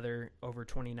it together over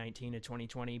 2019 to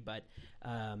 2020. But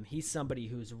he's somebody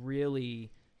who's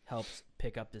really helped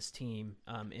pick up this team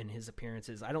in his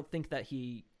appearances. I don't think that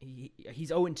he's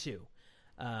 0-2,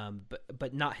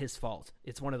 but not his fault.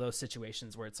 It's one of those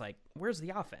situations where it's like, where's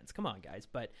the offense? Come on, guys.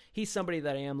 But he's somebody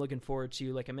that I am looking forward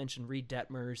to. Like I mentioned, Reed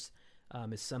Detmers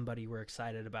is somebody we're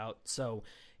excited about. So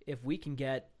if we can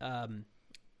get a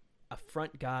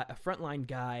frontline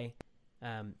guy,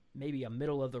 maybe a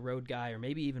middle of the road guy, or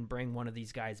maybe even bring one of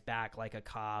these guys back like a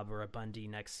Cobb or a Bundy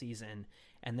next season,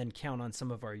 and then count on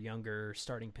some of our younger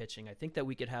starting pitching, I think that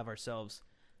we could have ourselves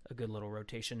a good little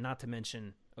rotation, not to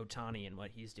mention Ohtani and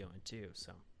what he's doing too.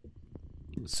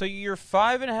 So you're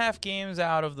 5.5 games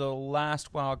out of the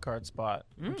last wild card spot,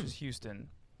 which is Houston.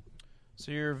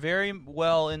 So you're very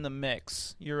well in the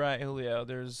mix. You're right, Julio.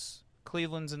 There's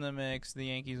Cleveland's in the mix, the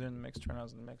Yankees are in the mix,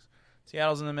 Toronto's in the mix,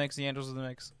 Seattle's in the mix, the Angels in the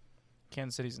mix,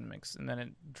 Kansas City's in the mix, and then it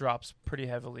drops pretty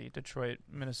heavily. Detroit,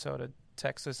 Minnesota,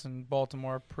 Texas and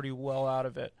Baltimore are pretty well out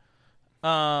of it.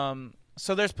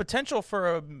 So there's potential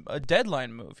for a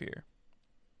deadline move here.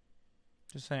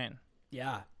 Just saying.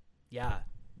 Yeah.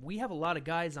 We have a lot of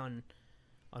guys on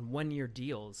 1-year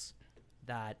deals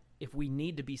that if we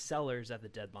need to be sellers at the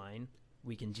deadline,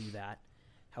 we can do that.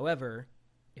 However,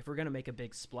 if we're going to make a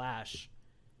big splash,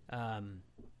 and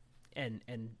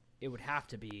it would have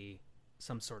to be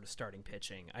some sort of starting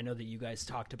pitching. I know that you guys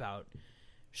talked about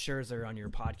Scherzer on your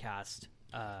podcast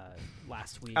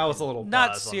last week. I was a little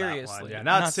not buzzed seriously. on that one. Yeah,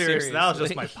 not seriously. That was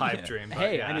just my pipe Yeah. dream. But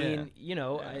Hey, yeah. I mean,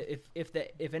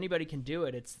 if anybody can do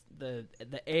it, it's the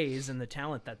A's and the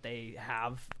talent that they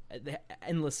have the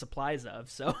endless supplies of.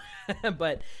 So,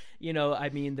 but I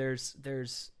mean,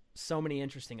 there's so many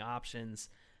interesting options,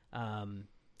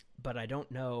 but I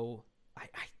don't know.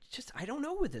 I don't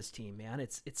know with this team, man.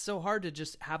 It's so hard to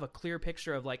just have a clear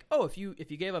picture of like, oh, if you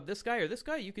gave up this guy or this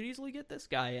guy, you could easily get this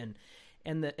guy,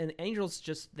 and the Angels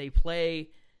just they play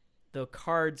the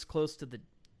cards close to the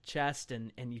chest,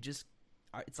 and you just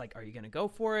it's like, are you going to go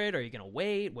for it? Are you going to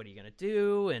wait? What are you going to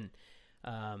do? And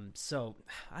so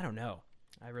I don't know.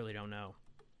 I really don't know.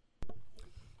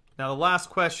 Now the last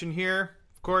question here.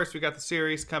 Of course, we got the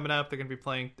series coming up. They're going to be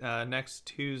playing next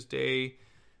Tuesday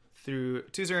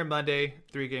and Monday,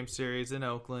 3-game series in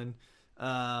Oakland.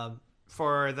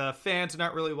 For the fans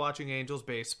not really watching Angels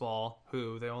baseball,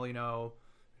 who they only know,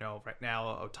 right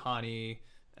now Ohtani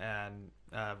and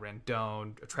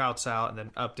Rendon, Trout's out, and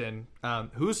then Upton.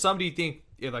 Who's somebody you think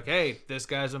you're like, hey, this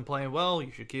guy's been playing well.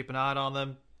 You should keep an eye on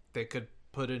them. They could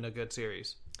put in a good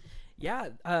series. Yeah,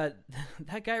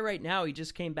 that guy right now, he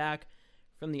just came back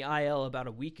from the IL about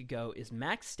a week ago, is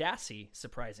Max Stassi,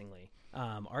 surprisingly.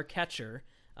 Our catcher.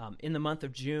 In the month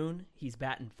of June, he's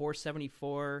batting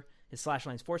 .474. His slash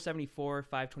line's .474,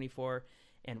 .524,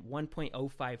 and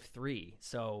 1.053.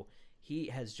 So he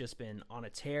has just been on a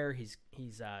tear. He's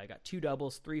got 2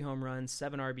 doubles, 3 home runs,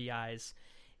 7 RBIs,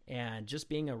 and just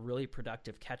being a really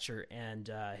productive catcher.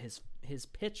 And his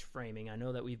pitch framing, I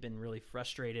know that we've been really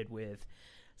frustrated with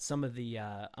some of the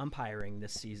umpiring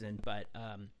this season, but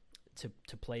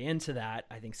to play into that,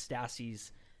 I think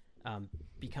Stassi's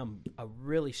become a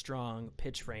really strong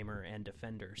pitch framer and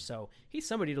defender. So he's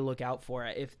somebody to look out for.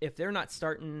 If they're not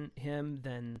starting him,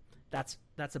 then that's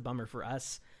a bummer for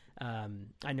us.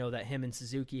 I know that him and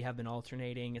Suzuki have been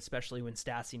alternating, especially when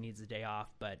Stassi needs a day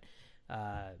off. But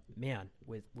man,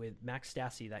 with Max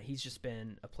Stassi, that he's just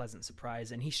been a pleasant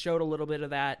surprise, and he showed a little bit of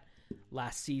that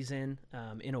last season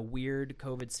in a weird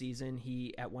COVID season.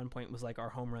 He at one point was like our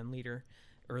home run leader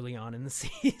early on in the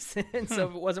season, so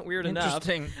if it wasn't weird enough,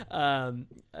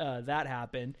 that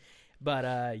happened.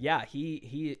 But yeah,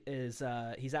 he is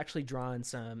he's actually drawn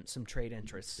some trade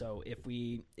interest. So if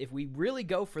we really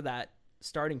go for that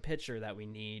starting pitcher that we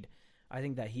need, I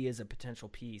think that he is a potential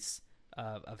piece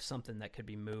of something that could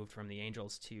be moved from the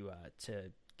Angels to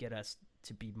get us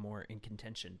to be more in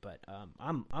contention. But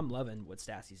I'm loving what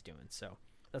Stassi's doing, so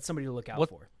that's somebody to look out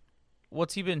for.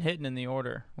 What's he been hitting in the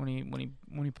order when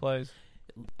he plays?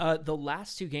 The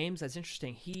last 2 games, that's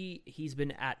interesting. He's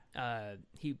been at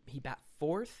he bat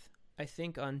 4th, I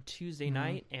think, on Tuesday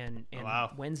night, and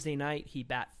wow. Wednesday night he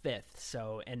bat 5th.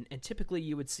 So and typically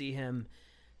you would see him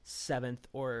 7th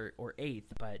or 8th,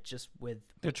 but just with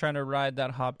they're trying to ride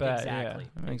that hot bat. Exactly,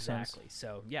 yeah, makes exactly. sense.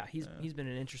 So yeah, he's been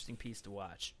an interesting piece to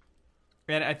watch.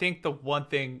 And I think the one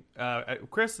thing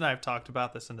Chris and I have talked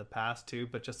about this in the past too,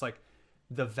 but just like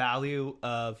the value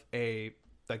of a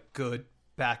good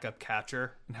backup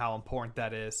catcher and how important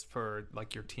that is for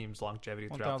like your team's longevity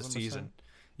throughout the 1000%. season.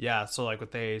 Yeah, so like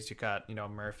with the A's, you got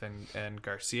Murph and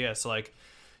Garcia. So like,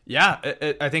 yeah,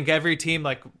 I think every team,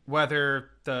 like whether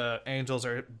the Angels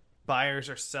are buyers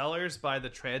or sellers by the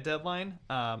trade deadline,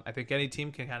 I think any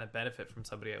team can kind of benefit from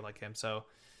somebody like him. So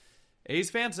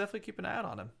A's fans definitely keep an eye out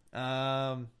on him.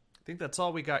 I think that's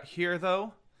all we got here,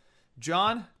 though.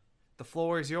 John, the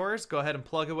floor is yours. Go ahead and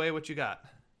plug away what you got.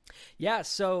 Yeah,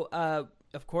 so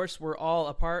of course, we're all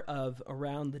a part of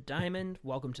Around the Diamond.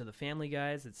 Welcome to the family,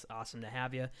 guys. It's awesome to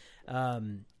have you.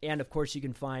 And, of course, you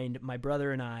can find my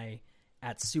brother and I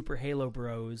at Super Halo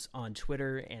Bros on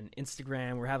Twitter and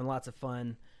Instagram. We're having lots of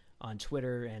fun on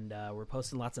Twitter, and we're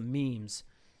posting lots of memes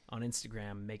on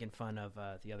Instagram making fun of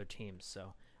the other teams.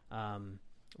 So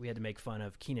we had to make fun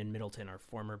of Keenan Middleton, our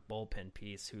former bullpen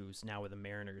piece, who's now with the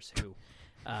Mariners, who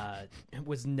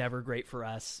was never great for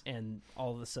us and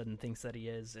all of a sudden thinks that he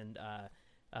is. And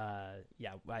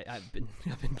yeah, I've been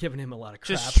giving him a lot of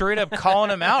crap. Just straight up calling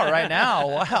him out right now.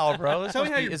 Wow, bro. Tell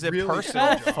me how you Is it really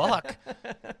personal? feel, Joel. Fuck.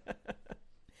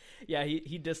 Yeah,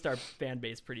 he dissed our fan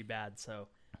base pretty bad. So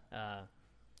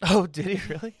Oh, did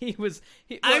he really? He was.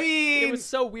 I mean, it was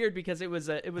so weird because it was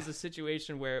a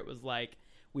situation where it was like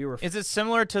we were. Is it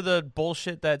similar to the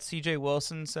bullshit that C.J.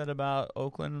 Wilson said about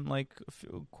Oakland like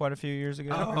quite a few years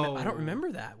ago? I don't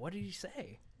remember that. What did he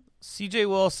say? C.J.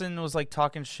 Wilson was like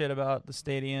talking shit about the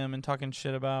stadium and talking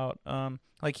shit about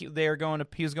like he was going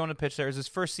to pitch there. It was his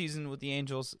first season with the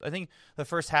Angels. I think the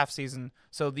first half season.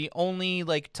 So the only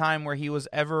like time where he was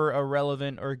ever a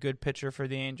relevant or a good pitcher for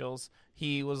the Angels,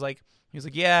 he was like,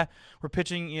 yeah, we're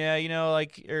pitching, yeah, they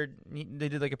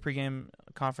did like a pregame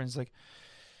conference, like,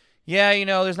 yeah,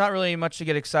 there's not really much to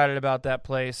get excited about that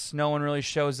place. No one really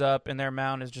shows up, and their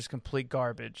mound is just complete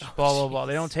garbage. Blah, blah, blah.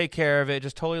 They don't take care of it.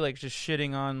 Just totally, like, just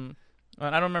shitting on...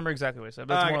 I don't remember exactly what he said,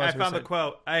 but it's more or less I what he found the said.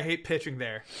 quote. I hate pitching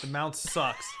there. The mound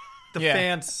sucks. The Yeah.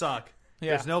 fans suck.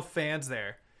 Yeah. There's no fans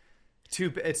there.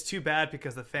 It's too bad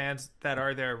because the fans that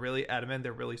are there are really adamant.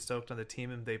 They're really stoked on the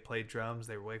team, and they play drums,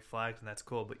 they wave flags, and that's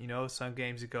cool. But, some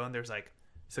games you go, and there's, like,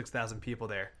 6,000 people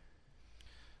there.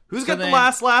 Who's got the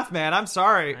last laugh, man? I'm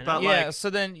sorry, but yeah. So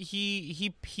then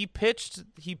he pitched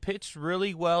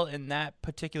really well in that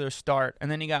particular start,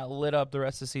 and then he got lit up the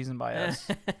rest of the season by us.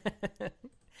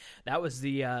 That was a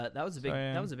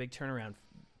big turnaround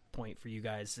point for you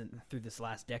guys through this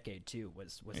last decade too.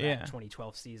 Was that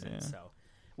 2012 season? Yeah. So,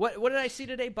 what did I see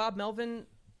today? Bob Melvin,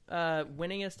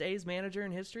 winningest A's manager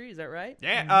in history. Is that right?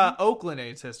 Yeah, Oakland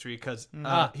A's history because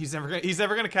he's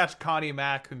never gonna catch Connie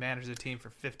Mack, who managed the team for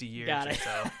 50 years. Got it. Or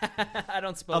so. I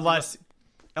don't suppose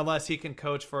unless he can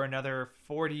coach for another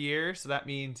 40 years, so that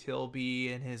means he'll be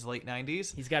in his late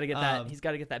 90s. He's got to get that. He's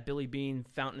got to get that Billy Bean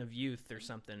Fountain of Youth or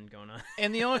something going on.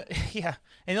 And the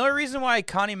only reason why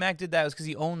Connie Mack did that was because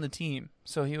he owned the team.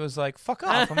 So he was like, "Fuck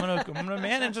off! I'm gonna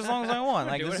manage as long as I want.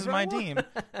 Like this is my team."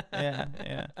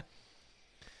 Yeah.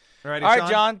 All right,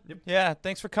 John. Yep. Yeah,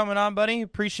 thanks for coming on, buddy.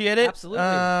 Appreciate it. Absolutely.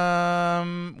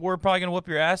 We're probably gonna whoop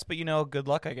your ass, but good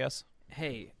luck, I guess.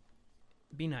 Hey,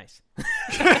 be nice.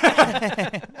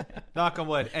 Knock on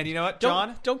wood. And you know what,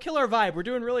 John? Don't kill our vibe. We're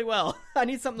doing really well. I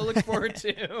need something to look forward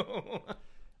to.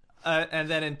 And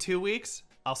then in 2 weeks,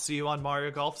 I'll see you on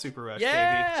Mario Golf Super Rush,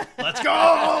 yeah! baby. Let's go!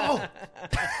 All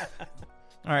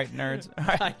right, nerds. All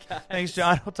right. Bye, guys. Thanks,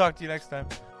 John. We'll talk to you next time.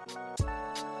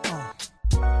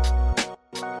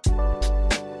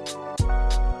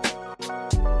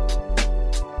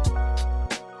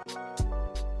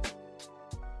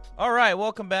 All right,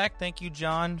 welcome back. Thank you,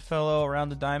 John, fellow Around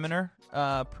the Diamonder.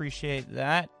 Appreciate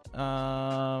that.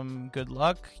 Good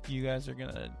luck. You guys are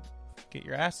going to get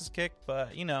your asses kicked, but,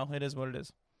 it is what it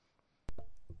is.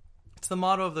 It's the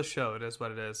motto of the show. It is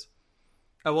what it is.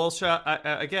 I will shout,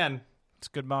 again. It's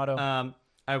a good motto.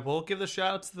 I will give the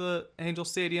shout out to the Angel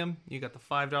Stadium. You got the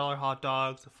 $5 hot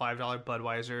dogs, the $5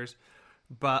 Budweisers.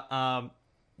 But,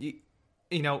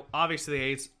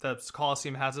 obviously the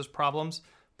Coliseum has its problems.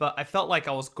 But I felt like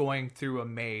I was going through a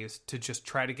maze to just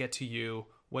try to get to you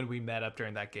when we met up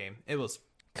during that game. It was...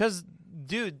 Because,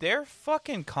 dude, their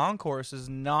fucking concourse is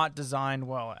not designed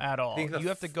well at all. You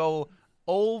have to go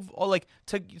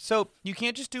so you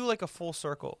can't just do like a full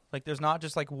circle. Like there's not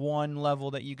just like one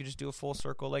level that you could just do a full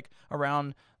circle like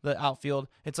around the outfield.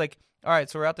 It's like, all right,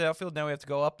 so we're at the outfield, now we have to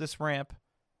go up this ramp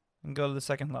and go to the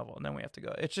second level, and then we have to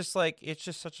go. It's just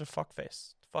such a fuck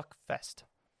fest.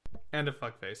 And a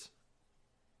fuck face.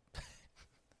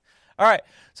 All right,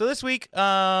 so this week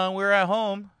we're at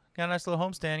home. Got a nice little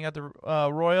homestand. You got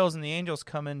the Royals and the Angels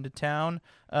coming to town.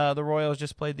 The Royals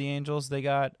just played the Angels. They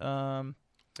got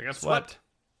swept.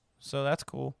 So that's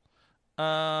cool.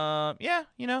 Feel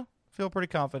pretty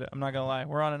confident. I'm not going to lie.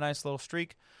 We're on a nice little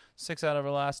streak. 6 out of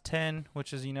our last 10,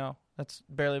 which is, that's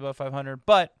barely above 500.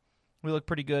 But we look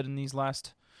pretty good in these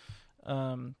last,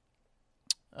 in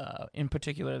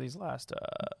particular, these last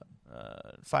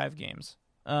 5 games.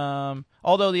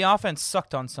 Although the offense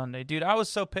sucked on Sunday. Dude, I was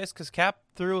so pissed because Cap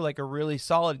threw like a really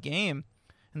solid game,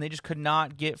 and they just could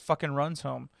not get fucking runs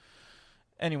home.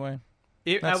 Anyway.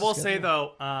 I will say,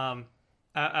 though,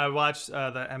 I watched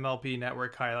the MLB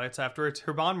Network highlights afterwards.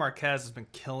 Herman Marquez has been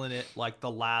killing it like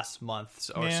the last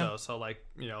month or so. So,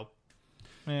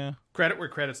 credit where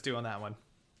credit's due on that one.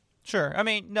 Sure. I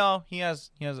mean, no, he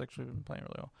has actually been playing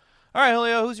really well. All right,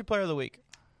 Julio, who's your player of the week?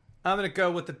 I'm going to go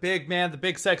with the big man, the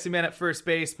big sexy man at first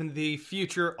baseman, the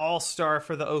future all-star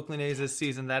for the Oakland A's this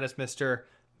season. That is Mr.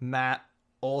 Matt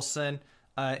Olson.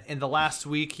 In the last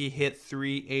week, he hit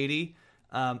 .380.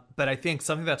 But I think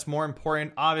something that's more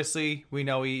important, obviously, we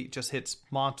know he just hits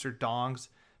monster dongs.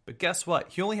 But guess what?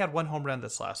 He only had 1 home run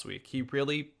this last week. He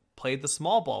really played the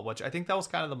small ball, which I think that was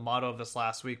kind of the motto of this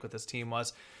last week with his team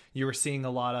was you were seeing a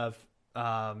lot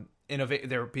of innovate.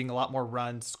 There being a lot more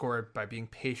runs scored by being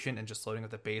patient and just loading up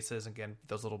the bases. Again,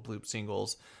 those little bloop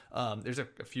singles. There's a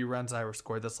few runs I were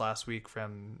scored this last week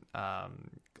from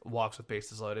walks with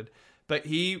bases loaded. But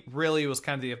he really was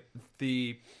kind of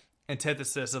the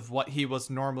antithesis of what he was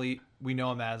normally. We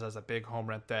know him as a big home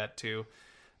run threat to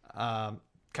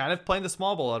kind of playing the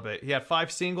small ball a little bit. He had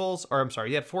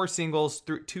he had 4 singles,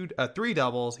 3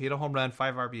 doubles. He had a home run,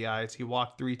 5 RBIs. He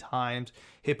walked 3 times.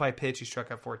 Hit by pitch, he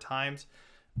struck out 4 times.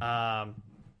 I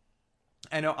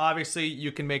know obviously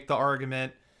you can make the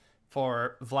argument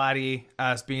for Vladdy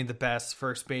as being the best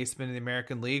first baseman in the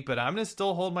American League, but I'm going to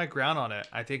still hold my ground on it.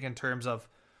 I think in terms of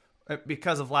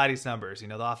because of Vladdy's numbers,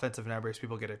 the offensive numbers,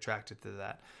 people get attracted to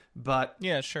that. But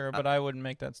yeah, sure, but I wouldn't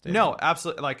make that statement. No,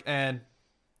 absolutely. And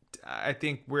I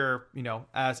think we're,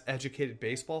 as educated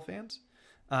baseball fans,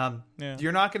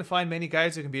 you're not going to find many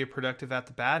guys who can be productive at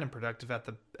the bat and productive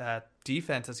at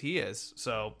defense as he is.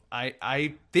 So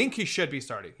I think he should be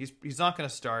starting. He's not going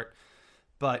to start,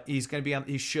 but he should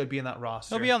be in that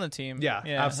roster. He'll be on the team. Yeah,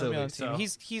 absolutely. He'll be on the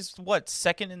team. He's what,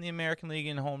 second in the American League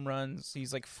in home runs.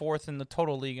 He's like 4th in the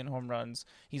total league in home runs.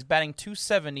 He's batting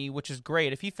 .270, which is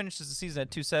great. If he finishes the season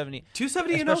at .270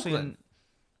 in Oakland.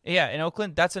 In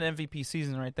Oakland, that's an MVP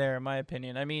season right there, in my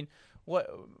opinion. I mean, what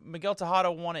Miguel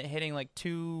Tejada won it hitting like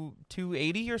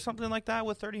 280 or something like that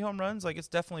with 30 home runs. Like, it's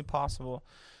definitely possible.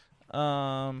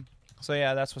 So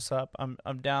yeah, that's what's up.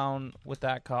 I'm down with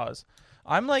that cause.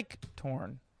 I'm like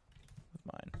torn with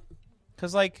mine,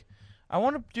 cause like I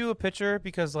want to do a pitcher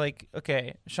because like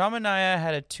okay, Shamanaya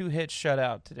had a 2-hit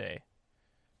shutout today,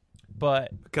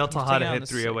 but Miguel Tejada hit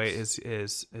 308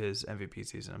 his MVP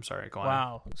season. I'm sorry, go on.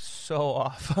 Wow, so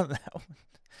off on that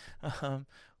one.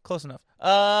 Close enough.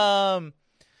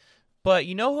 But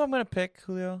you know who I'm gonna pick,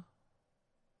 Julio?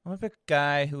 I'm gonna pick a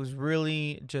guy who's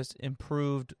really just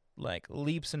improved like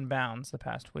leaps and bounds the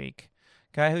past week.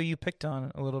 Guy who you picked on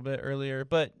a little bit earlier,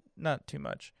 but not too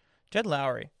much. Jed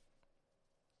Lowry.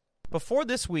 Before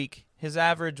this week, his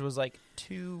average was like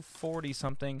 240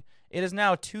 something. It is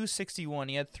now 261.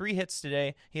 He had 3 hits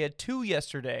today. He had 2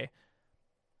 yesterday.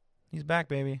 He's back,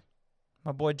 baby.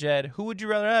 My boy Jed. Who would you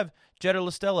rather have, Jed or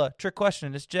LaStella? Trick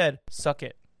question. It's Jed. Suck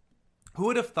it. Who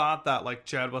would have thought that like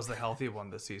Jed was the healthy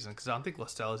one this season? Because I don't think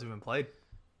LaStella's even played.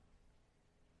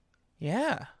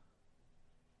 Yeah.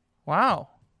 Wow.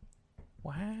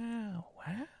 Wow.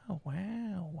 Wow.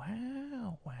 Wow.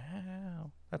 Wow.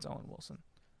 Wow. That's Owen Wilson.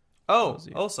 Oh,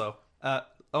 also,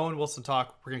 Owen Wilson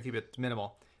talk. We're going to keep it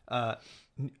minimal.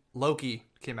 Loki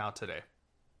came out today.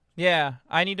 Yeah.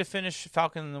 I need to finish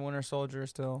Falcon and the Winter Soldier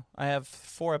still. I have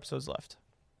 4 episodes left.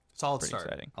 Solid start.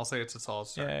 Exciting. I'll say it's a solid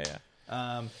start. Yeah.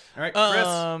 All right,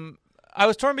 Chris. I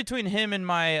was torn between him and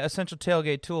my essential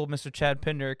tailgate tool, Mr. Chad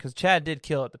Pinder, because Chad did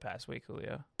kill it the past week,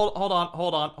 Julio. Hold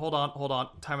on.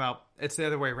 Time out. It's the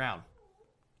other way around.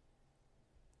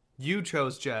 You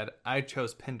chose Jed. I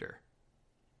chose Pinder.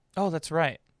 Oh, that's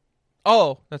right.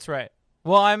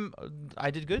 Well,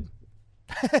 I did good.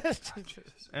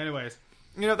 Anyways,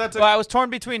 I was torn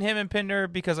between him and Pinder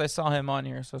because I saw him on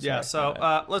here. So yeah.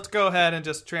 So let's go ahead and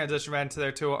just transition right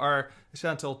to our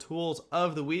essential tools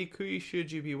of the week. Who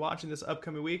should you be watching this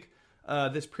upcoming week?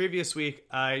 This previous week,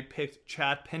 I picked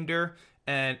Chad Pinder,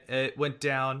 and it went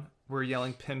down. We're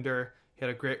yelling Pinder. He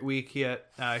had a great week. He had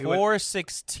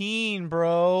 416,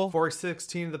 bro.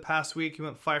 416 the past week. He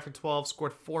went 5 for 12,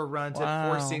 scored 4 runs, had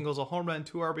 4 singles, a home run,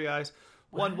 2 RBIs,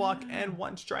 1 walk, and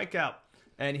 1 strikeout.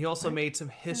 And he also made some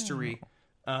history.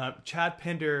 Chad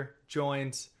Pinder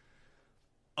joins.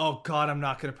 Oh God, I'm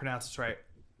not going to pronounce this right.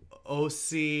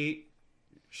 O.C.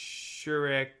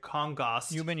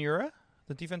 Shirikongos. Yumanura,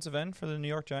 the defensive end for the New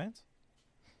York Giants.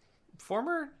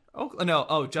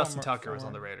 Justin Tucker was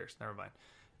on the Raiders. Never mind.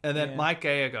 And then Mike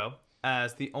Gallego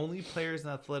as the only players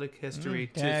in athletic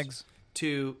history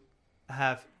to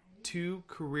have 2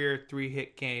 career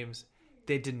 3-hit games.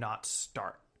 They did not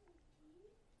start.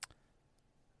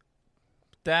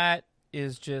 That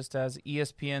is just as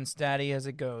ESPN statty as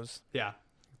it goes. Yeah,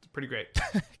 it's pretty great.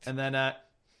 And then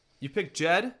you picked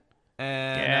Jed,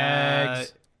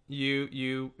 and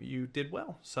you did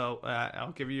well. So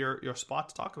I'll give you your spot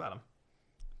to talk about him.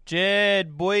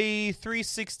 Jed, boy,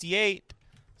 368,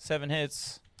 7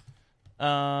 hits.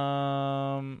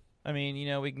 I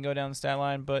mean, we can go down the stat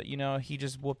line, but, he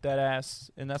just whooped that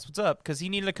ass, and that's what's up, because he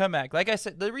needed a comeback. Like I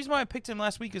said, the reason why I picked him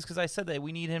last week is because I said that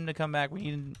we need him to come back. We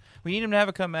need him to have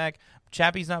a comeback.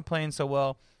 Chappie's not playing so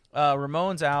well.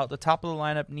 Ramon's out. The top of the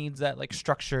lineup needs that,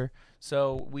 structure,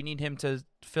 so we need him to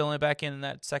fill it back in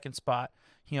that second spot,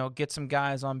 get some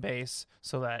guys on base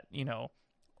so that,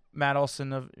 Matt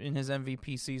Olson in his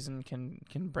MVP season can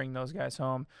bring those guys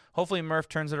home. Hopefully Murph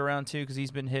turns it around, too, because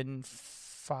he's been hitting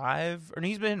 5, or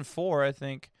he's been hitting 4, I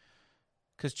think.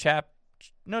 Because Chap's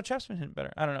been hitting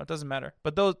better. I don't know. It doesn't matter.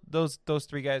 But those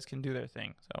 3 guys can do their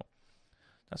thing. So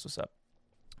that's what's up.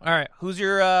 All right, who's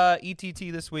your ETT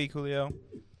this week, Julio?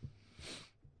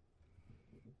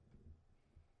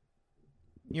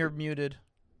 You're muted.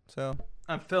 So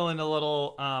I'm feeling a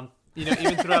little,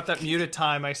 even throughout that muted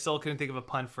time, I still couldn't think of a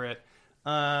pun for it.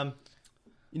 I'm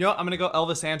going to go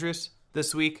Elvis Andrus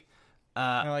this week.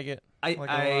 I like it.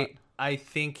 I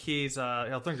think he's,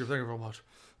 thank you very much.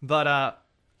 But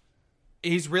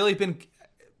he's really been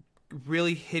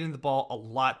hitting the ball a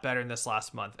lot better in this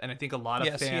last month. And I think a lot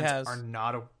of fans are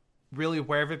not really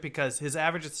aware of it because his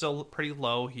average is still pretty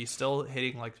low. He's still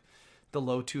hitting like the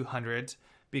low 200s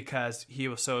because he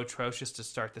was so atrocious to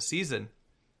start the season.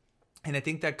 And I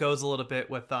think that goes a little bit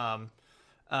with,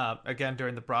 again,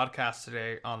 during the broadcast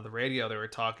today on the radio, they were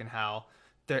talking how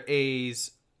their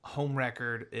A's home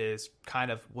record is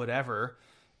kind of whatever.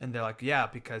 And they're like, yeah,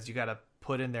 because you got to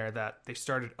put in there that they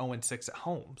started 0-6 at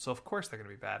home. So, of course, they're going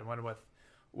to be bad. And when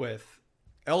with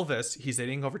Elvis, he's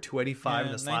hitting over 285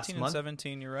 in this last month. 19 and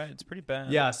 17, you're right. It's pretty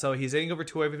bad. Yeah, so he's hitting over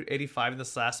 285 in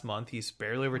this last month. He's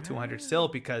barely over 200 still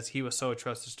because he was so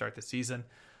atrocious to start the season.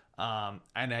 And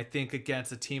I think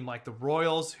against a team like the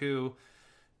Royals, who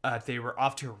they were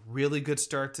off to a really good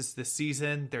start this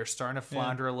season, they're starting to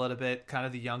flounder a little bit. Kind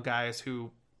of the young guys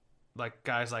who, like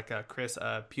guys like Chris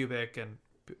Pubic and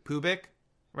Pubic,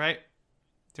 right?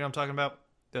 Do you know what I'm talking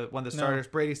about? One of the starters,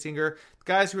 Brady Singer. The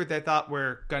guys who they thought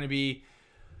were going to be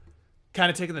kind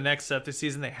of taking the next step this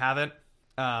season, they haven't.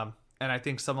 And I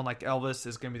think someone like Elvis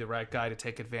is going to be the right guy to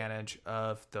take advantage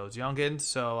of those youngins.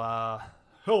 So,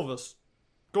 Elvis,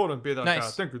 go ahead and be that guy.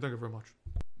 Thank you very much.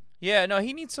 Yeah, no,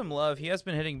 he needs some love. He has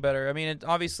been hitting better. I mean,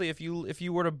 obviously, if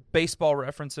you were to baseball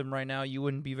reference him right now, you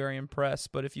wouldn't be very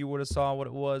impressed. But if you would have saw what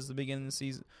it was the beginning of the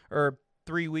season, or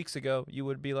 3 weeks ago, you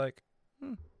would be like,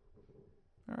 all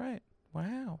right,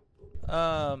 wow.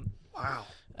 Wow.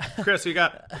 Chris, you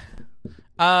got...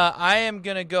 I am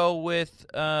going to go with,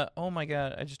 oh my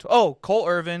God, Cole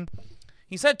Irvin.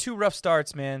 He's had 2 rough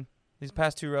starts, man. These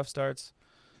past 2 rough starts.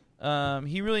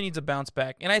 He really needs a bounce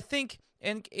back. And I think,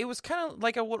 and it was kind of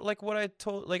like what I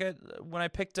told, when I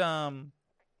picked, I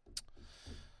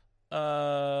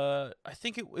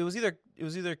think it was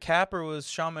either Cap or it was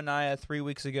Sean Manaea 3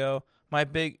 weeks ago.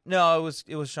 It was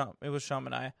Sean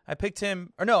Manaea. I picked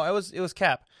him, or no, it was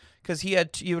Cap. Because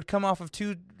he would come off of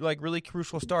 2 like really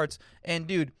crucial starts, and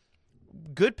dude,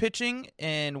 good pitching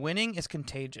and winning is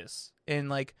contagious. And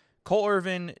like Cole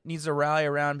Irvin needs to rally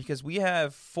around because we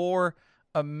have 4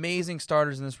 amazing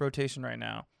starters in this rotation right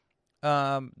now,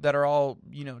 that are all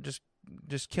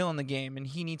just killing the game, and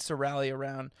he needs to rally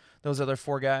around those other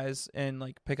 4 guys and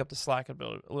like pick up the slack a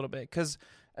little bit. Because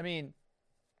I mean,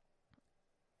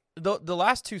 the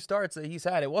last 2 starts that he's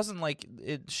had, it wasn't like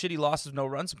shitty losses, no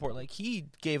run support. Like he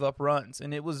gave up runs,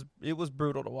 and it was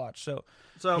brutal to watch. So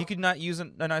he could not use a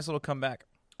nice little comeback.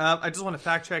 I just want to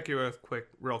fact check you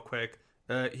real quick.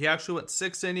 He actually went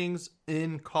 6 innings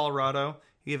in Colorado.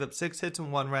 He gave up 6 hits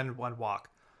and 1 run and 1 walk.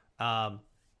 And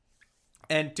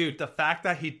dude, the fact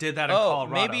that he did that in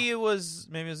Colorado, maybe it was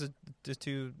a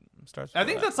 2 starts. I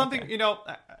think that's something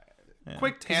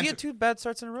quick tangent. He had 2 bad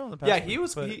starts in a row in the past. Yeah,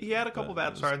 he had a couple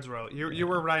bad starts in a row. You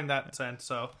were right in that sense.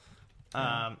 So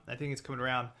I think he's coming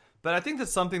around. But I think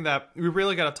that's something that we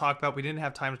really got to talk about. We didn't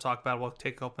have time to talk about it. We'll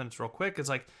take a couple minutes real quick. It's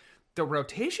like the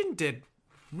rotation did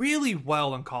really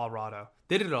well in Colorado.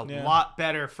 They did a lot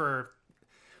better, for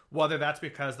whether that's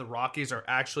because the Rockies are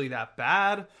actually that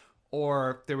bad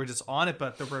or they were just on it.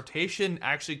 But the rotation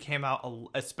actually came out,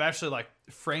 especially like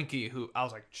Frankie, who I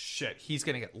was like, shit, he's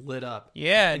going to get lit up.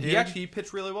 Yeah, and he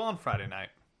pitched really well on Friday night.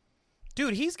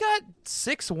 Dude, he's got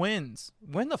 6 wins.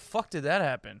 When the fuck did that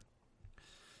happen?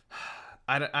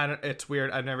 I don't. It's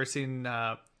weird. I've never seen.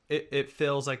 It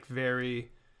feels like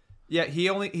very. Yeah,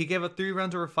 he gave up 3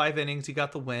 runs over 5 innings. He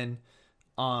got the win,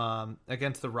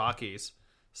 against the Rockies.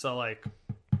 So like,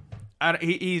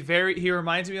 he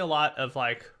reminds me a lot of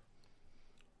like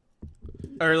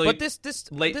early. But this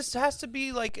has to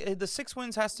be like the 6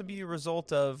 wins has to be a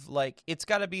result of like it's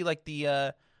got to be like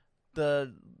the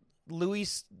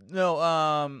Luis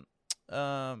wasn't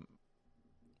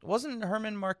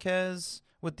Herman Marquez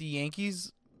with the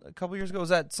Yankees a couple years ago? Was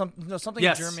that something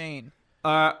yes. Germain?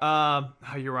 You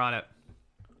were on it.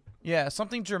 Yeah,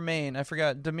 something Germain. I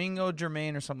forgot. Domingo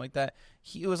Germain or something like that.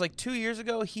 It was like 2 years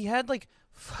ago. He had like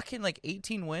fucking like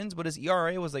 18 wins, but his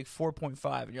ERA was like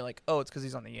 4.5. And you're like, oh, it's because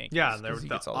he's on the Yankees. Yeah, and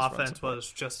the offense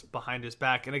was just behind his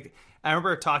back. And I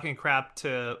remember talking crap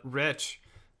to Rich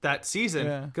that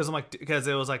season because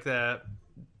it was like the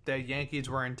Yankees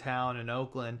were in town in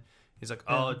Oakland. He's like,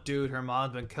 oh, dude, her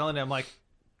mom's been killing him. Like,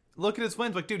 look at his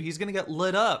wins. Like, dude, he's going to get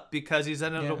lit up because he's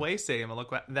in an away stadium. And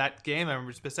look, that game, I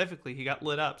remember specifically, he got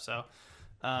lit up. So,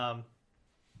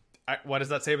 what does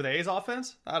that say about the A's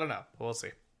offense? I don't know. We'll see.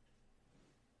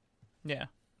 Yeah.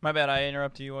 My bad. I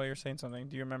interrupted you while you were saying something.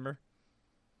 Do you remember?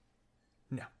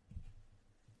 No.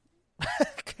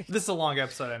 This is a long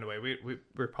episode anyway.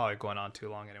 We're probably going on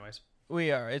too long anyways.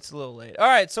 We are. It's a little late. All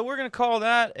right, so we're going to call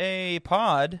that a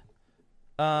pod.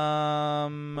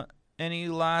 Any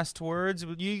last words?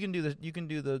 You can do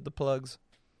the plugs.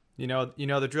 You know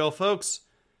the drill, folks.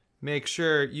 Make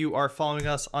sure you are following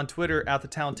us on Twitter at the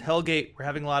Town Tailgate. We're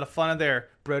having a lot of fun in there.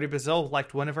 Brody Bazil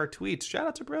liked one of our tweets. Shout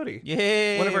out to Brody.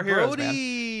 Yeah, one of our heroes,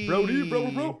 Brody. Man. Brody,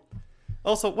 bro.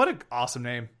 Also, what an awesome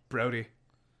name, Brody.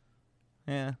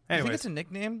 Yeah. Anyways. You think it's a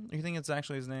nickname? Or you think it's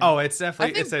actually his name? Oh, it's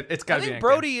definitely it's got to be. I think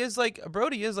Brody is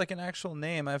like an actual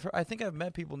name. I think I've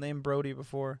met people named Brody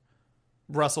before.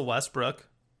 Russell Westbrook.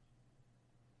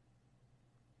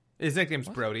 His nickname's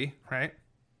Brody, right?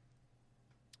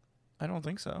 I don't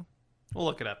think so. We'll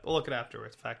look it up. We'll look it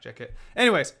afterwards. Fact check it.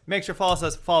 Anyways, make sure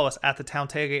to follow us at the Town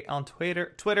Tailgate on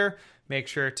Twitter. Make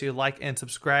sure to like and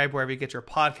subscribe wherever you get your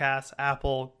podcasts: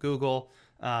 Apple, Google,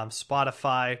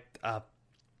 Spotify,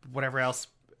 whatever else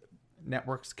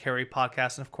networks carry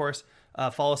podcasts. And of course,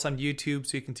 follow us on YouTube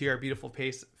so you can see our beautiful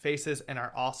faces and my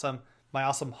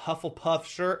awesome Hufflepuff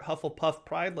shirt, Hufflepuff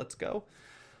Pride. Let's go.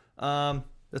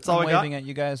 That's all I'm I got. waving at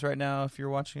you guys right now if you're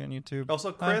watching on YouTube.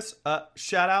 Also, Chris,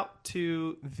 shout out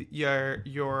to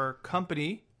your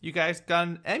company. You guys got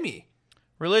an Emmy.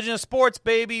 Religion of Sports,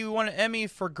 baby. We won an Emmy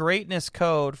for Greatness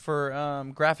Code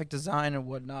for graphic design and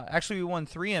whatnot. Actually, we won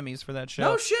 3 Emmys for that show.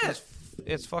 No shit.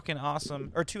 It's fucking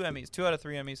awesome. Or 2 Emmys. 2 out of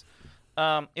 3 Emmys.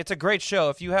 It's a great show.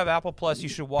 If you have Apple Plus, you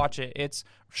should watch it. It's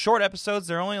short episodes.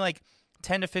 They're only like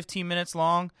 10 to 15 minutes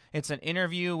long. It's an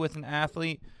interview with an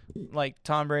athlete like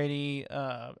Tom Brady,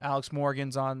 Alex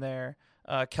Morgan's on there,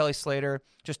 Kelly Slater,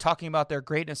 just talking about their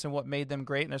greatness and what made them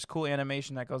great. And there's cool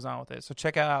animation that goes on with it. So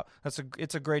check it out.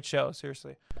 It's a great show.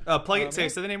 Seriously. Plug it. Say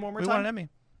the name one more time. We won an Emmy.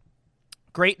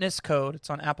 Greatness Code. It's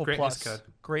on Apple Greatness Plus.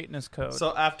 Code. Greatness Code.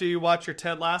 So after you watch your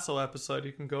Ted Lasso episode,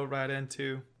 you can go right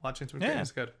into watching some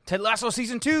Greatness Code. Ted Lasso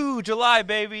season 2, July,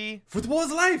 baby. Football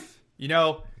is life. You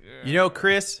know,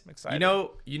 Chris. I'm excited.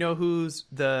 You know who's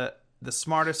the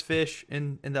smartest fish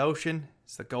in the ocean?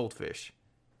 It's the goldfish,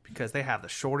 because they have the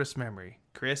shortest memory.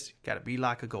 Chris, you got to be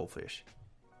like a goldfish.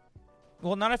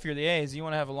 Well, not if you're the A's. You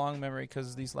want to have a long memory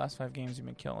because these last 5 games you've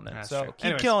been killing it. That's so true. keep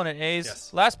Anyways, killing it, A's.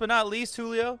 yes. Last but not least,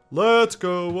 Julio. Let's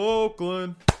go,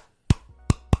 Oakland.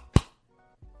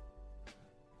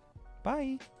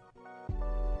 Bye.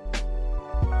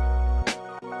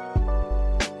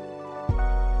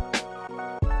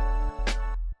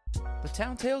 The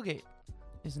Town Tailgate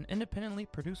is an independently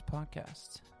produced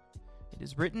podcast. It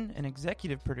is written and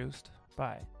executive produced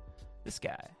by this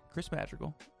guy, Chris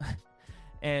Madrigal,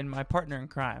 and my partner in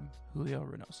crime, Julio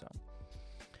Reynoso.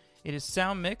 It is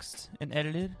sound mixed and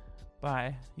edited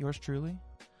by yours truly.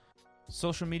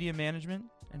 Social media management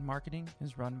and marketing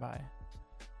is run by,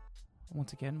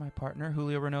 once again, my partner,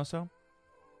 Julio Reynoso.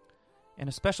 And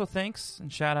a special thanks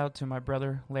and shout out to my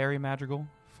brother, Larry Madrigal,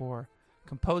 for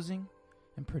composing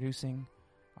and producing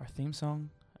our theme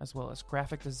song, as well as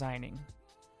graphic designing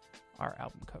our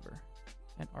album cover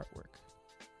and artwork.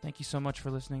 Thank you so much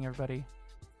for listening, everybody.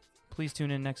 Please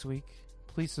tune in next week.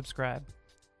 Please subscribe.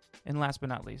 And last but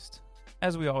not least,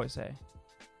 as we always say,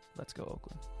 let's go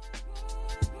Oakland.